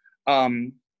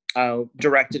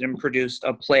 directed and produced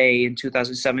a play in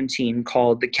 2017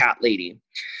 called The Cat Lady.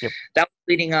 That was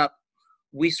leading up.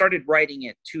 We started writing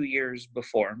it 2 years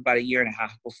before, about a year and a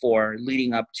half before,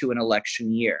 leading up to an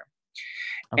election year.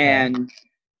 And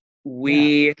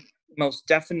we most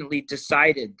definitely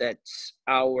decided that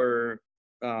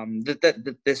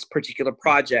that this particular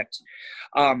project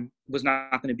was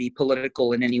not going to be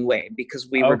political in any way, because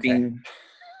we were being,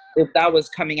 if that was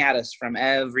coming at us from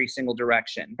every single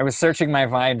direction. I was searching my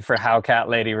mind for how Cat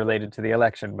Lady related to the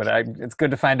election, but it's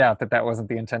good to find out that was not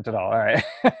the intent at all. All right.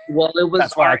 Well, it was.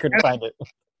 That's why I couldn't find it.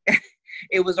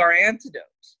 It was our antidote.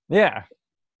 Yeah.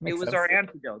 It was our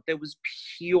antidote. It was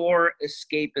pure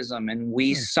escapism, and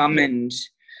we summoned,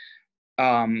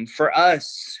 for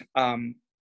us,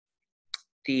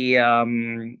 the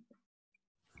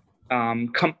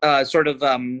sort of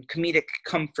comedic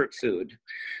comfort food.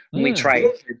 We tried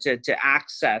to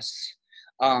access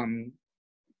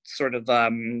sort of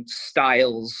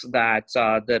styles that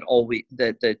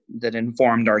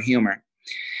informed our humor,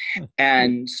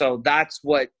 and so that's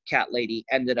what Cat Lady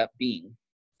ended up being,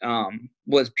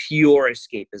 was pure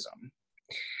escapism.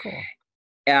 Cool.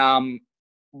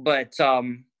 But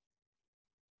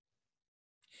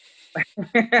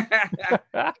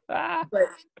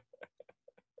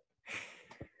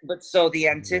but so the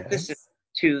antithesis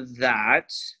to that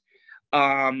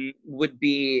would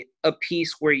be a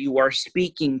piece where you are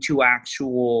speaking to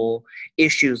actual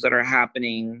issues that are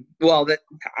happening, well, that,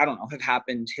 I don't know, have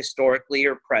happened historically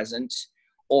or present,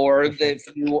 or that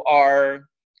you are,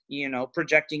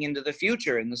 projecting into the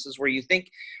future. And this is where you think,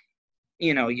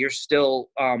 you're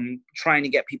still trying to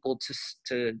get people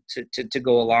to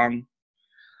go along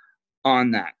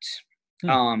on that.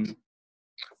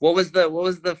 What was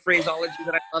the phraseology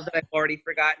that I love that I've already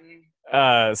forgotten?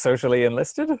 Socially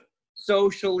enlisted?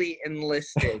 Socially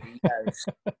enlisted, yes.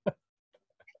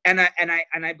 and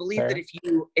I believe that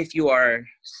if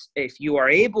you are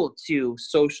able to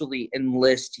socially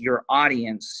enlist your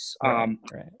audience, of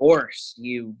course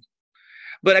you.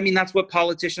 But I mean, that's what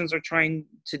politicians are trying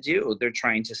to do. They're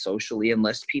trying to socially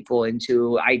enlist people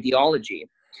into ideology.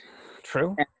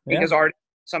 True. Because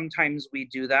sometimes we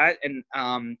do that, and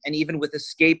even with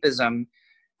escapism,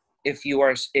 if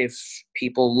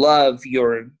people love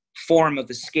your form of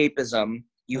escapism,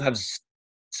 you have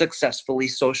successfully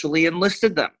socially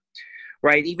enlisted them,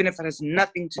 right? Even if it has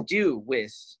nothing to do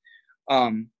with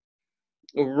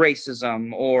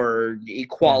racism or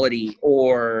equality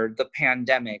or the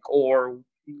pandemic or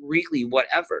really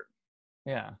whatever.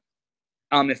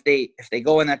 If they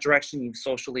go in that direction, you've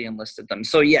socially enlisted them.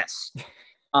 So yes,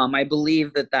 I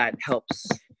believe that helps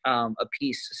a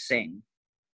piece sing.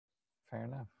 Fair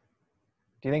enough.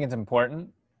 Do you think it's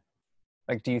important?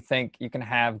 Like, do you think you can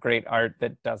have great art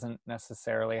that doesn't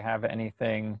necessarily have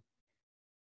anything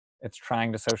it's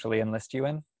trying to socially enlist you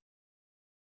in?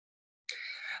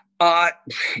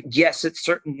 Yes, it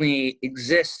certainly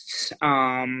exists.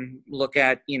 Look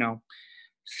at,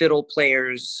 fiddle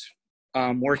players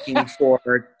working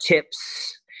for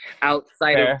tips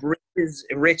outside of Fair.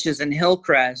 Riches and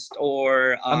Hillcrest,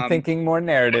 or I'm thinking more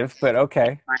narrative, but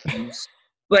okay.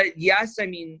 But yes, I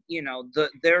mean, you know,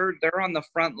 they're on the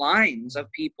front lines of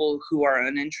people who are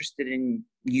uninterested in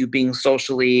you being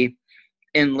socially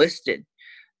enlisted.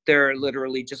 They're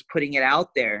literally just putting it out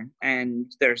there, and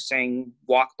they're saying,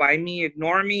 walk by me,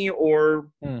 ignore me, or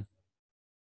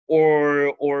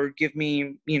give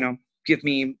me, you know, give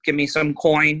me some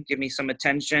coin, give me some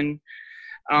attention.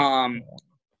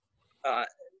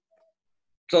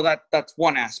 So that's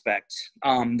one aspect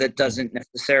that doesn't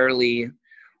necessarily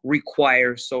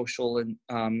require social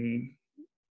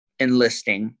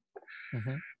enlisting.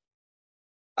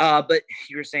 But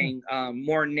you're saying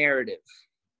more narrative.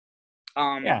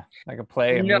 Yeah, like a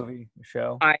play, a movie, a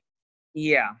show.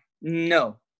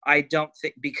 No, I don't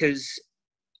think, because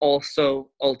also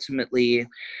ultimately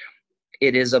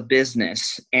it is a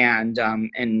business, and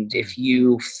if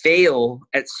you fail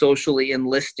at socially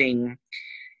enlisting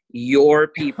your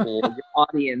people, your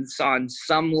audience on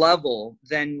some level,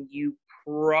 then you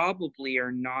probably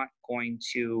are not going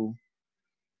to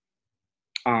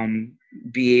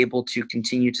be able to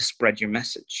continue to spread your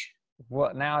message.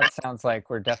 Well, now it sounds like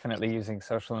we're definitely using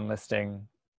social enlisting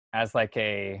as like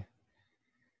a,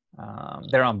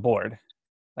 they're on board,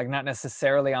 like not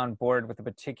necessarily on board with a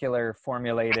particular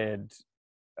formulated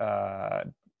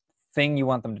thing you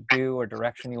want them to do or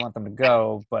direction you want them to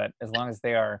go, but as long as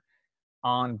they are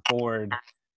on board,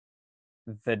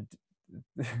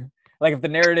 like if the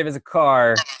narrative is a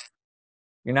car,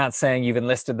 you're not saying you've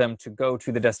enlisted them to go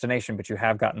to the destination, but you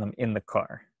have gotten them in the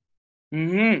car.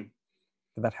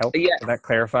 Did that help? Yeah. Did that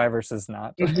clarify versus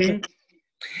not?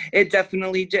 It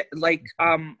definitely did. Like,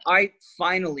 I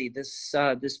finally this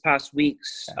past week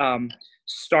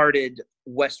started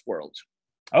Westworld.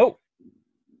 Oh,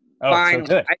 Finally.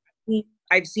 So good.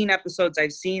 I've seen episodes,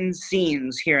 I've seen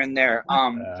scenes here and there.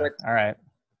 All right.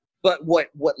 But what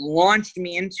launched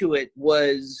me into it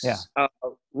was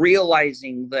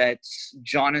realizing that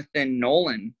Jonathan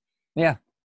Nolan,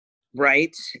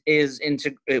 right,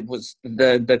 it was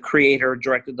the creator,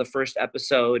 directed the first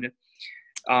episode.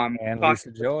 And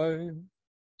Lisa Joy.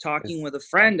 Talking with a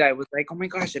friend, I was like, oh my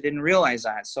gosh, I didn't realize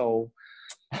that. So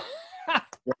the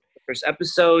first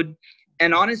episode,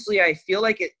 and honestly, I feel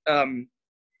like it.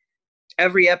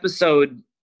 Every episode,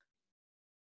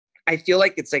 I feel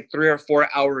like it's like 3 or 4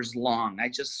 hours long. I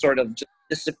just sort of just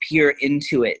disappear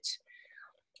into it.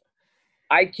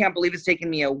 I can't believe it's taken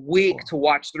me a week to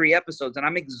watch 3 episodes, and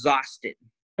I'm exhausted.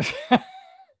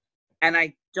 And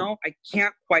I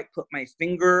can't quite put my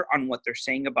finger on what they're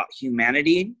saying about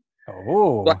humanity.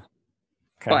 But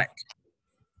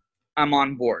I'm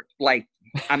on board. Like,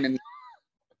 I'm in.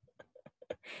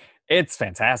 It's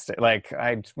fantastic. Like,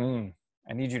 I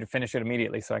need you to finish it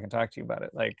immediately so I can talk to you about it.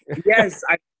 Like, yes,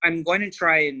 I'm going to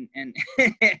try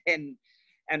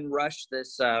and rush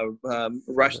this,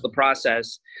 rush the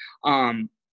process.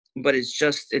 But it's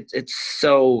just, it's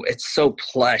so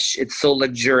plush. It's so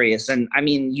luxurious. And I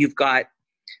mean,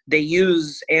 they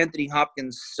use Anthony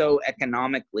Hopkins so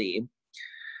economically.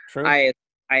 True. I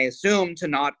assume to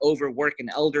not overwork an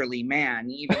elderly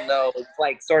man, even though it's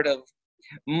like sort of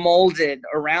molded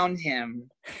around him.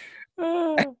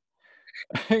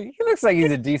 He looks like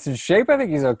he's in decent shape. I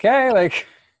think he's okay. Like,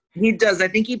 he does. I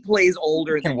think he plays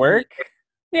older than work.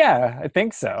 Yeah, I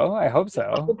think so. I hope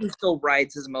so. I hope he still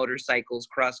rides his motorcycles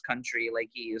cross country like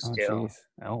he used to. Geez.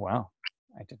 Oh wow,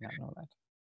 I did not know that.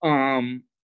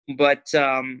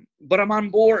 But I'm on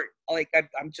board. Like,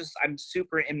 I'm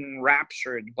super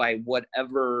enraptured by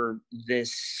whatever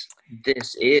this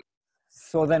is.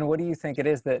 So then, what do you think it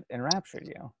is that enraptured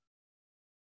you?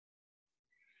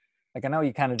 Like, I know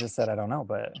you kind of just said I don't know,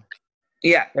 but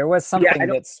there was something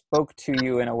that spoke to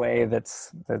you in a way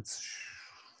that's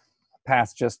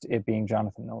past just it being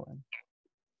Jonathan Nolan.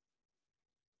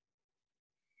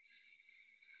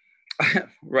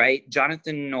 Right,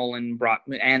 Jonathan Nolan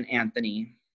and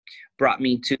Anthony brought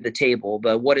me to the table,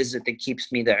 but what is it that keeps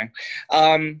me there?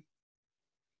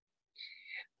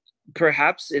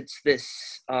 Perhaps it's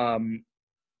this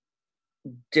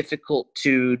difficult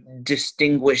to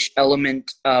distinguish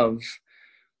element of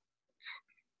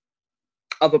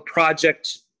a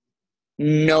project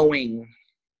knowing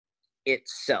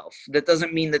itself. That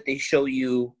doesn't mean that they show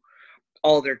you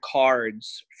all their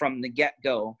cards from the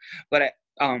get-go, but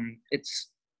it's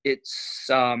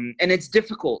and it's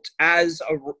difficult as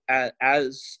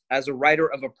a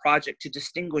writer of a project to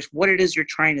distinguish what it is you're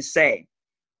trying to say.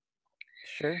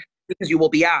 Sure. Because you will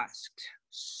be asked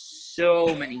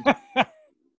so many times.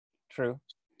 True.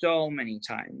 So many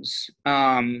times.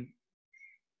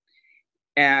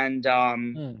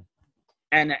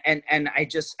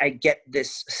 I get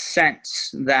this sense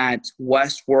that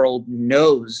Westworld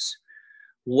knows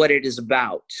what it is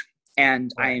about,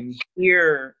 and Right.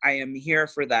 I am here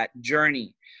for that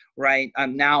journey, right?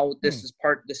 Now this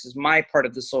is my part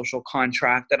of the social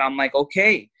contract, that I'm like,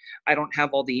 okay, I don't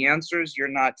have all the answers, you're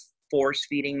not force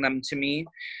feeding them to me,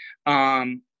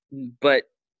 but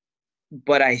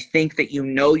I think that you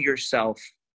know yourself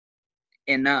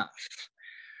enough.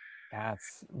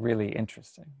 That's really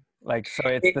interesting. Like, so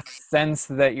it's the sense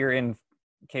that you're in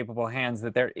capable hands,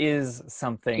 that there is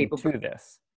something Capable. to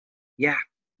this. Yeah.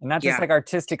 And not just Yeah. like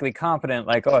artistically competent,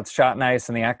 like, oh, it's shot nice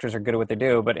and the actors are good at what they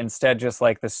do, but instead just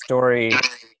like the story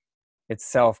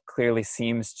itself clearly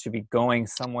seems to be going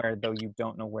somewhere, though you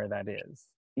don't know where that is.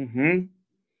 Mm-hmm.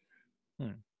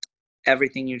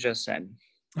 Everything you just said.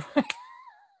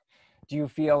 Do you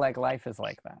feel like life is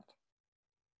like that?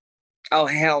 Oh,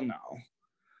 hell no.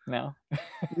 No?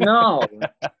 No.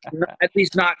 At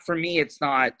least not for me. It's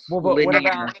not Well, but linear. what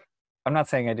about, I'm not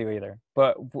saying I do either,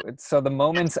 but so the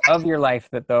moments of your life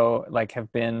that though like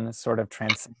have been sort of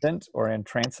transcendent or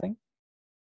entrancing,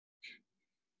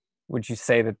 would you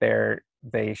say that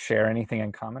they share anything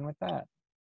in common with that?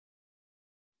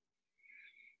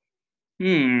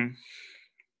 And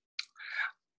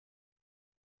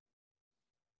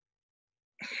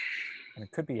And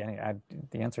it could be any,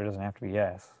 the answer doesn't have to be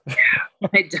yes.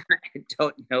 I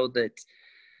don't know that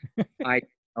I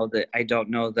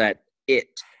don't know that it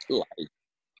like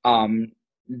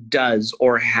does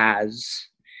or has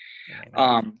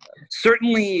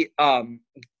certainly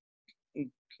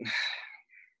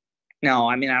no,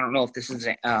 I mean, I don't know if this is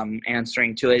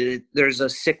answering to it. There's a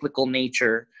cyclical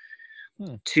nature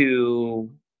to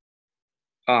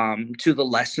the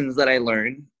lessons that I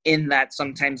learn, in that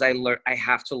sometimes I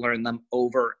have to learn them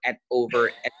over and over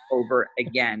and over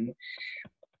again.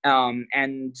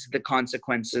 And the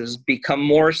consequences become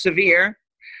more severe.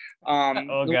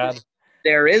 Oh God.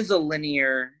 There is a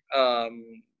linear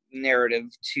narrative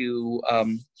to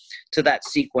that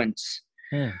sequence.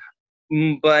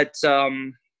 But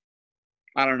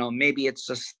I don't know, maybe it's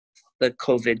just the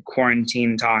COVID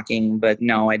quarantine talking, but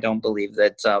no, I don't believe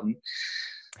that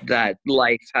that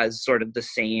life has sort of the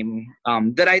same,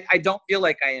 that I don't feel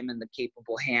like I am in the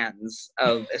capable hands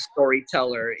of a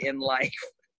storyteller in life.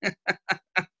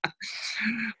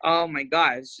 Oh my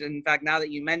gosh. In fact, now that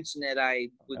you mention it, I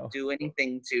would do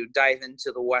anything to dive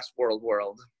into the Westworld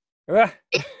world. At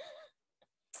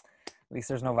least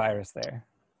there's no virus there.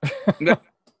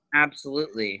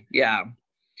 Absolutely. Yeah.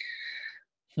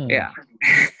 Yeah.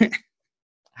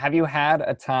 Have you had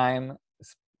a time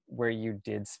where you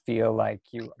did feel like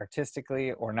you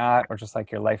artistically or not, or just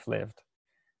like your life lived,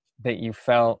 that you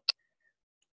felt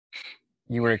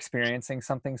you were experiencing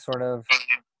something sort of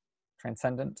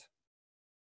transcendent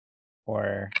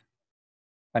or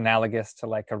analogous to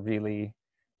like a really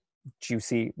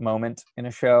juicy moment in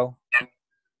a show?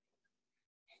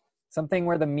 Something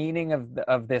where the meaning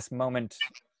of this moment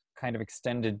kind of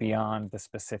extended beyond the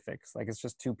specifics. Like it's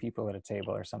just two people at a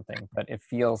table or something, but it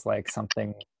feels like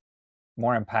something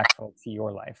more impactful to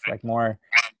your life, like more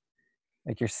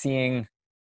like you're seeing,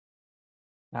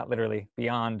 not literally,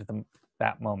 beyond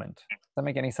that moment. Does that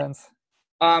make any sense?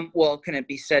 Well, can it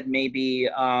be said maybe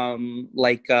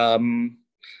life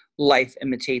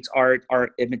imitates art,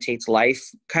 art imitates life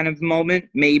kind of moment,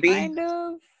 maybe? Kind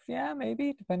of, yeah,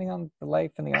 maybe, depending on the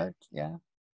life and the art, yeah.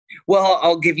 Well,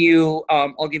 I'll give you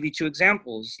 2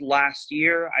 examples. Last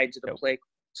year, I did a play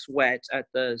Sweat at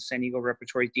the San Diego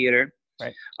Repertory Theater.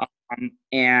 Right.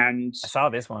 And I saw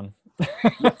this one.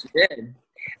 Yes, you did.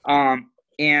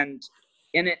 And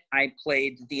in it, I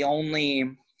played the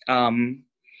only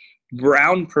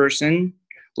brown person,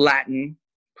 Latin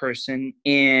person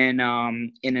in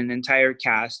an entire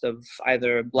cast of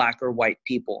either Black or white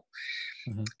people.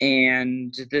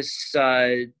 And this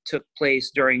took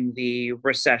place during the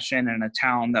recession in a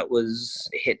town that was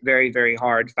hit very, very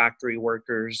hard, factory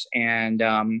workers,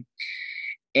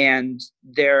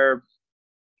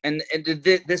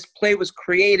 this play was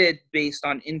created based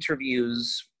on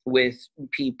interviews with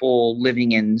people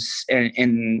living in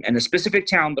a specific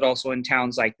town, but also in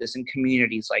towns like this, in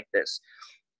communities like this.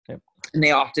 And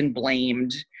they often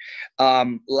blamed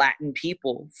Latin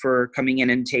people for coming in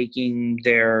and taking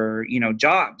their,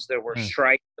 jobs. There were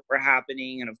strikes that were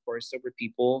happening, and of course, there were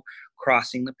people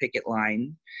crossing the picket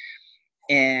line.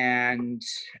 And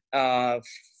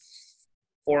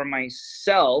for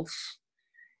myself,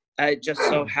 it just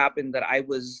so happened that I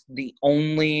was the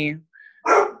only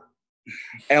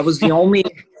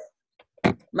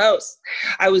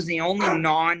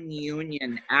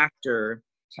non-union actor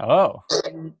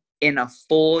in a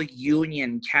full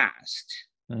union cast.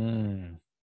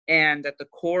 And at the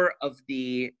core of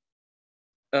the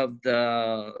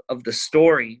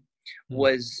story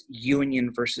was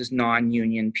union versus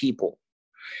non-union people.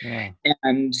 Yeah.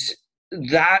 And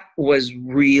that was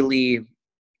really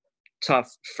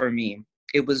tough for me.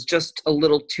 It was just a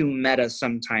little too meta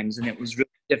sometimes, and it was really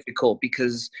difficult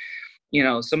because, you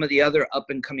know, some of the other up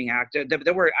and coming actors,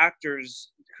 there were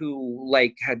actors who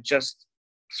like had just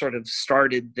sort of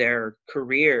started their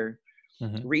career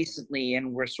recently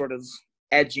and were sort of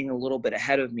edging a little bit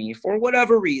ahead of me for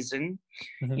whatever reason.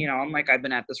 You know, I'm like, I've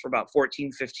been at this for about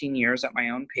 14, 15 years at my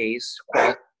own pace,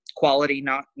 quality,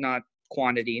 not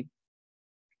quantity.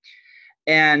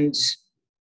 And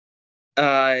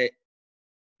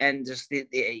just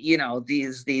you know,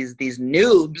 these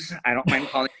noobs, I don't mind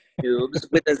calling them noobs,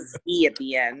 with a Z at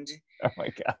the end. Oh my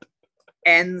God.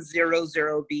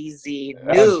 N00BZ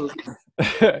noobs.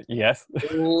 Yes.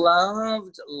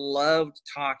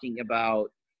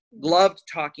 loved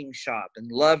talking shop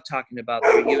and loved talking about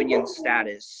their union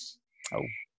status.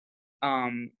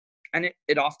 And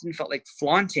it often felt like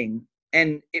flaunting,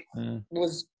 and it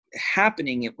was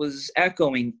happening. It was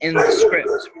echoing in the script.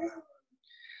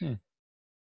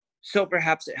 So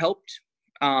perhaps it helped.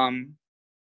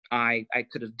 I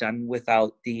could have done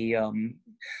without the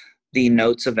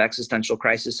notes of existential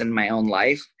crisis in my own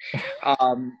life,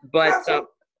 but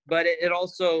it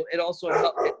also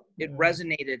helped. It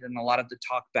resonated in a lot of the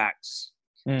talkbacks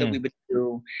that we would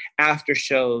do after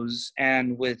shows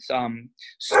and with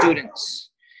students.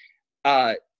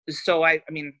 So I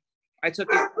mean, I took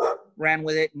it, ran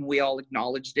with it, and we all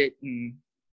acknowledged it, and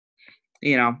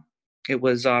you know, it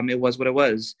was what it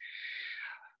was.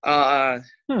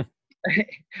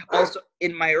 Also,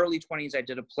 in my early 20s, I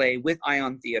did a play with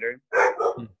Ion Theater.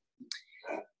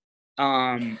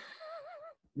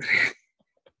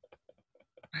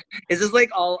 Is this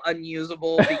like all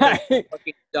unusable because of the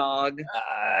fucking dog?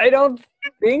 I don't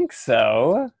think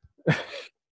so.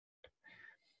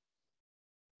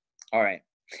 All right.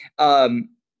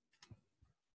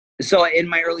 So in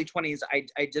my early 20s,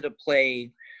 I did a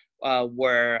play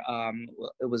where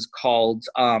it was called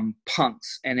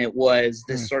Punks, and it was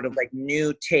this sort of like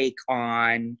new take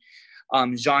on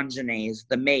Jean Genet's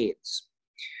The Maids.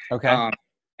 Okay.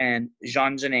 And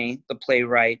Jean Genet, the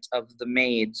playwright of The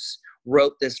Maids,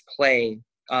 wrote this play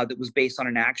that was based on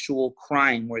an actual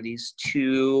crime where these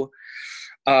two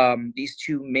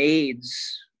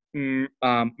maids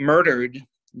murdered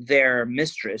their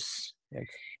mistress. Yikes.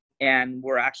 And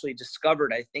were actually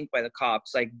discovered, I think, by the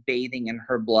cops, like bathing in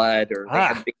her blood, or they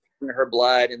had bathed in her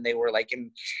blood, and they were like and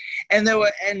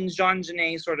Jean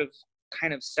Genet sort of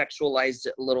kind of sexualized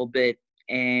it a little bit,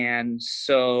 and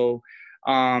so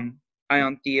Ion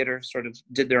Theater sort of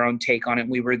did their own take on it.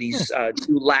 We were these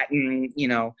two Latin, you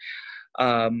know,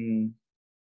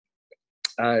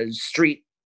 street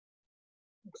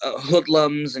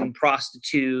hoodlums and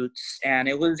prostitutes, and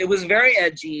it was very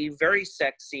edgy, very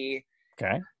sexy.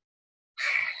 Okay.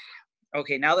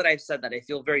 Okay, now that I've said that, I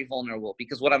feel very vulnerable,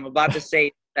 because what I'm about to say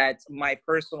is that my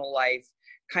personal life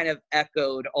kind of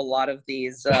echoed a lot of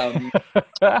these.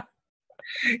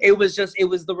 It was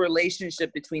the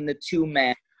relationship between the two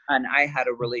men, and I had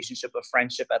a relationship of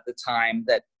friendship at the time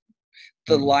that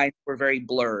the lines were very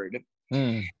blurred.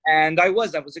 And I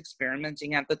was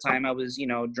experimenting at the time. I was, you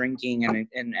know, drinking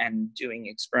and doing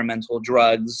experimental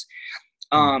drugs.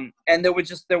 And there were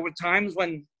times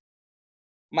when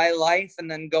my life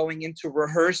and then going into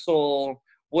rehearsal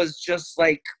was just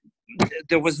like,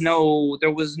 there was no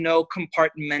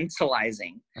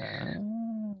compartmentalizing.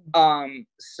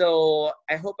 So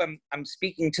I hope I'm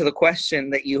speaking to the question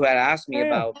that you had asked me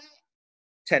about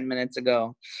 10 minutes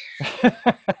ago. I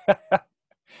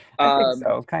think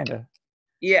so, kind of.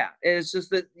 Yeah, it's just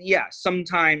that,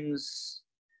 sometimes,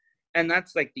 and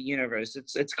that's like the universe.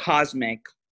 It's cosmic.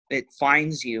 It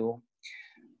finds you.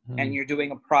 And you're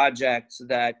doing a project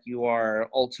that you are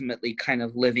ultimately kind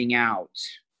of living out.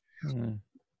 And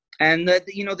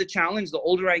the challenge, the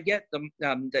older I get, the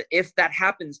if that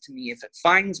happens to me, if it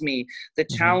finds me, the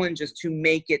challenge is to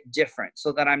make it different,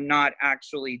 so that I'm not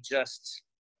actually just,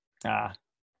 I'm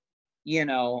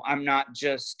not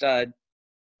just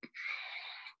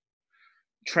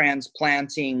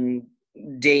transplanting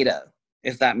data,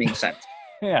 if that makes sense.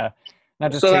 Yeah,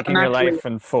 not just taking your life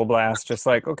in full blast, just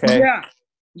like, okay.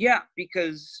 Yeah,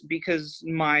 because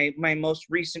my most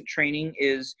recent training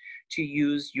is to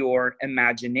use your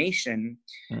imagination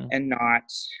and not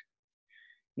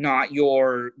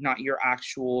your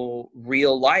actual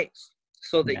real life,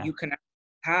 so that you can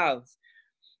have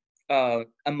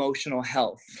emotional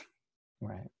health,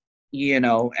 right?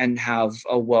 And have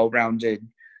a well-rounded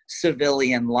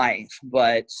civilian life,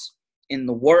 but in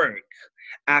the work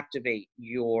activate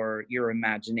your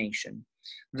imagination.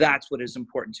 That's what is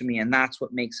important to me, and that's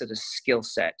what makes it a skill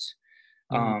set,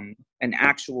 an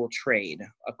actual trade,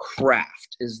 a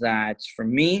craft. Is that for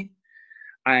me,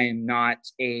 I am not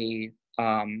a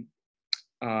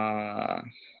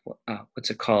what's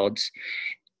it called?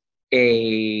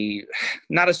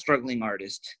 Not a struggling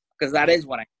artist, because that is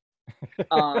what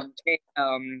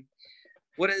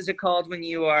what is it called when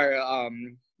you are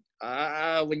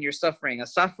when you're suffering? A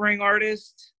suffering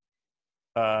artist?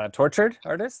 Tortured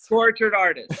artist? Tortured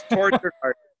artist. Tortured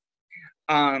artist.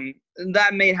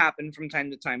 That may happen from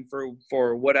time to time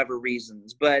for whatever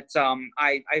reasons, but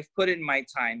I've put in my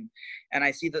time, and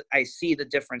I see the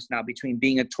difference now between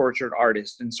being a tortured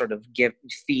artist and sort of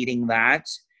feeding that,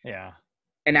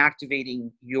 and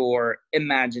activating your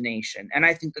imagination. And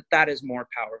I think that is more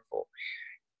powerful.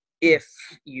 If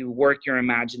you work your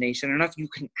imagination enough, you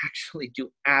can actually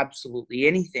do absolutely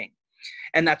anything.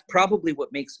 And that's probably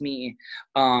what makes me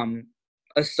a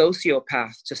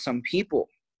sociopath to some people,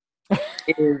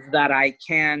 is that I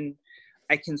can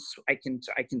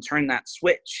turn that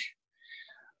switch.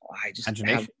 I just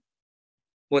have,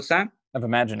 what's that? Of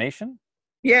imagination?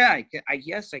 Yeah, I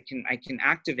can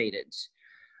activate it.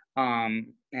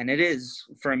 And it is,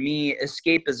 for me,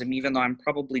 escapism, even though I'm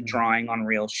probably drawing on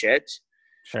real shit.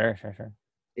 Sure.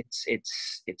 It's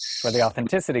where the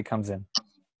authenticity comes in.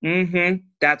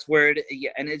 That's where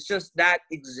and it's just that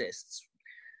exists,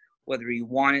 whether you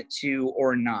want it to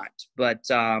or not. But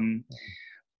I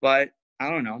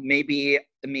don't know. Maybe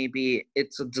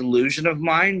it's a delusion of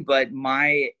mine. But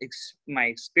my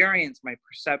experience, my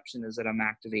perception is that I'm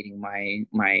activating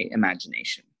my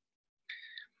imagination.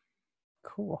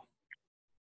 Cool.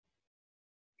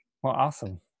 Well,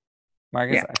 awesome.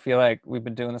 Markuz, I feel like we've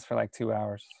been doing this for like 2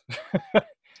 hours.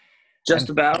 Just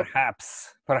about.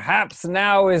 Perhaps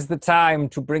now is the time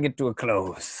to bring it to a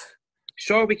close.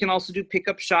 Sure, we can also do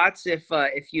pickup shots if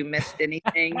you missed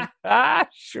anything.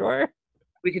 Sure.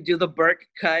 We could do the Burke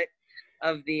cut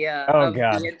of the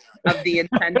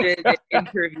intended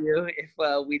interview if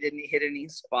we didn't hit any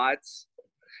spots.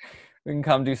 We can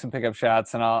come do some pickup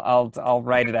shots, and I'll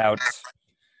write it out.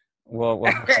 We'll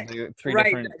do 3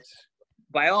 different.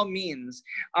 By all means,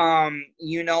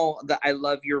 you know that I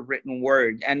love your written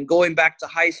word. And going back to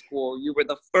high school, you were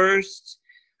the first.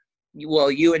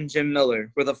 Well, you and Jim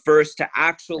Miller were the first to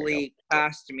actually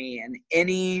cast me in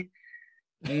any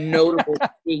notable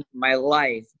thing in my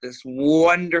life. This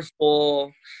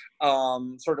wonderful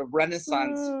sort of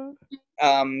Renaissance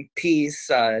piece,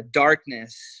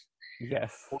 Darkness.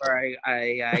 Yes. Where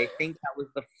I think that was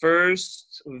the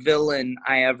first villain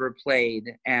I ever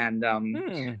played, and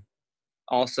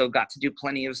also got to do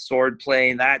plenty of sword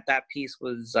play. That piece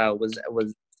was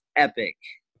epic.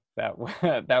 That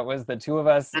was the two of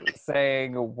us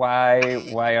saying,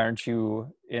 why aren't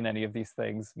you in any of these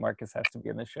things? Markuz has to be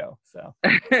in the show. So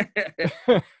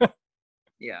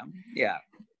yeah,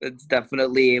 it's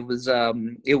definitely, it was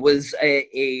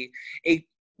a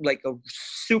like a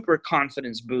super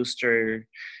confidence booster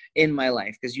in my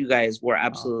life, because you guys were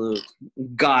absolute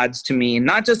gods to me,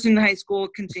 not just in high school,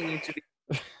 continue to be.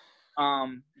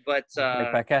 But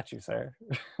right back at you, sir.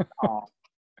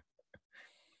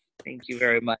 Thank you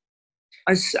very much.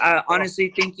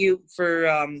 Honestly, thank you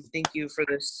for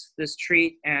this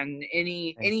treat, and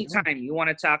any time you want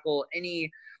to tackle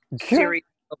any series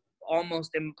of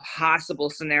almost impossible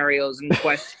scenarios and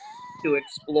questions to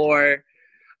explore,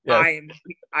 yes.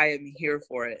 I am here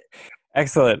for it.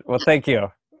 Excellent. Well, thank you.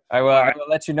 I will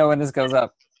let you know when this goes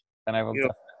up, and I will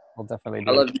we'll definitely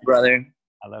do it. I love you, brother.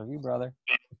 I love you, brother.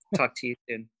 Talk to you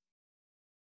soon.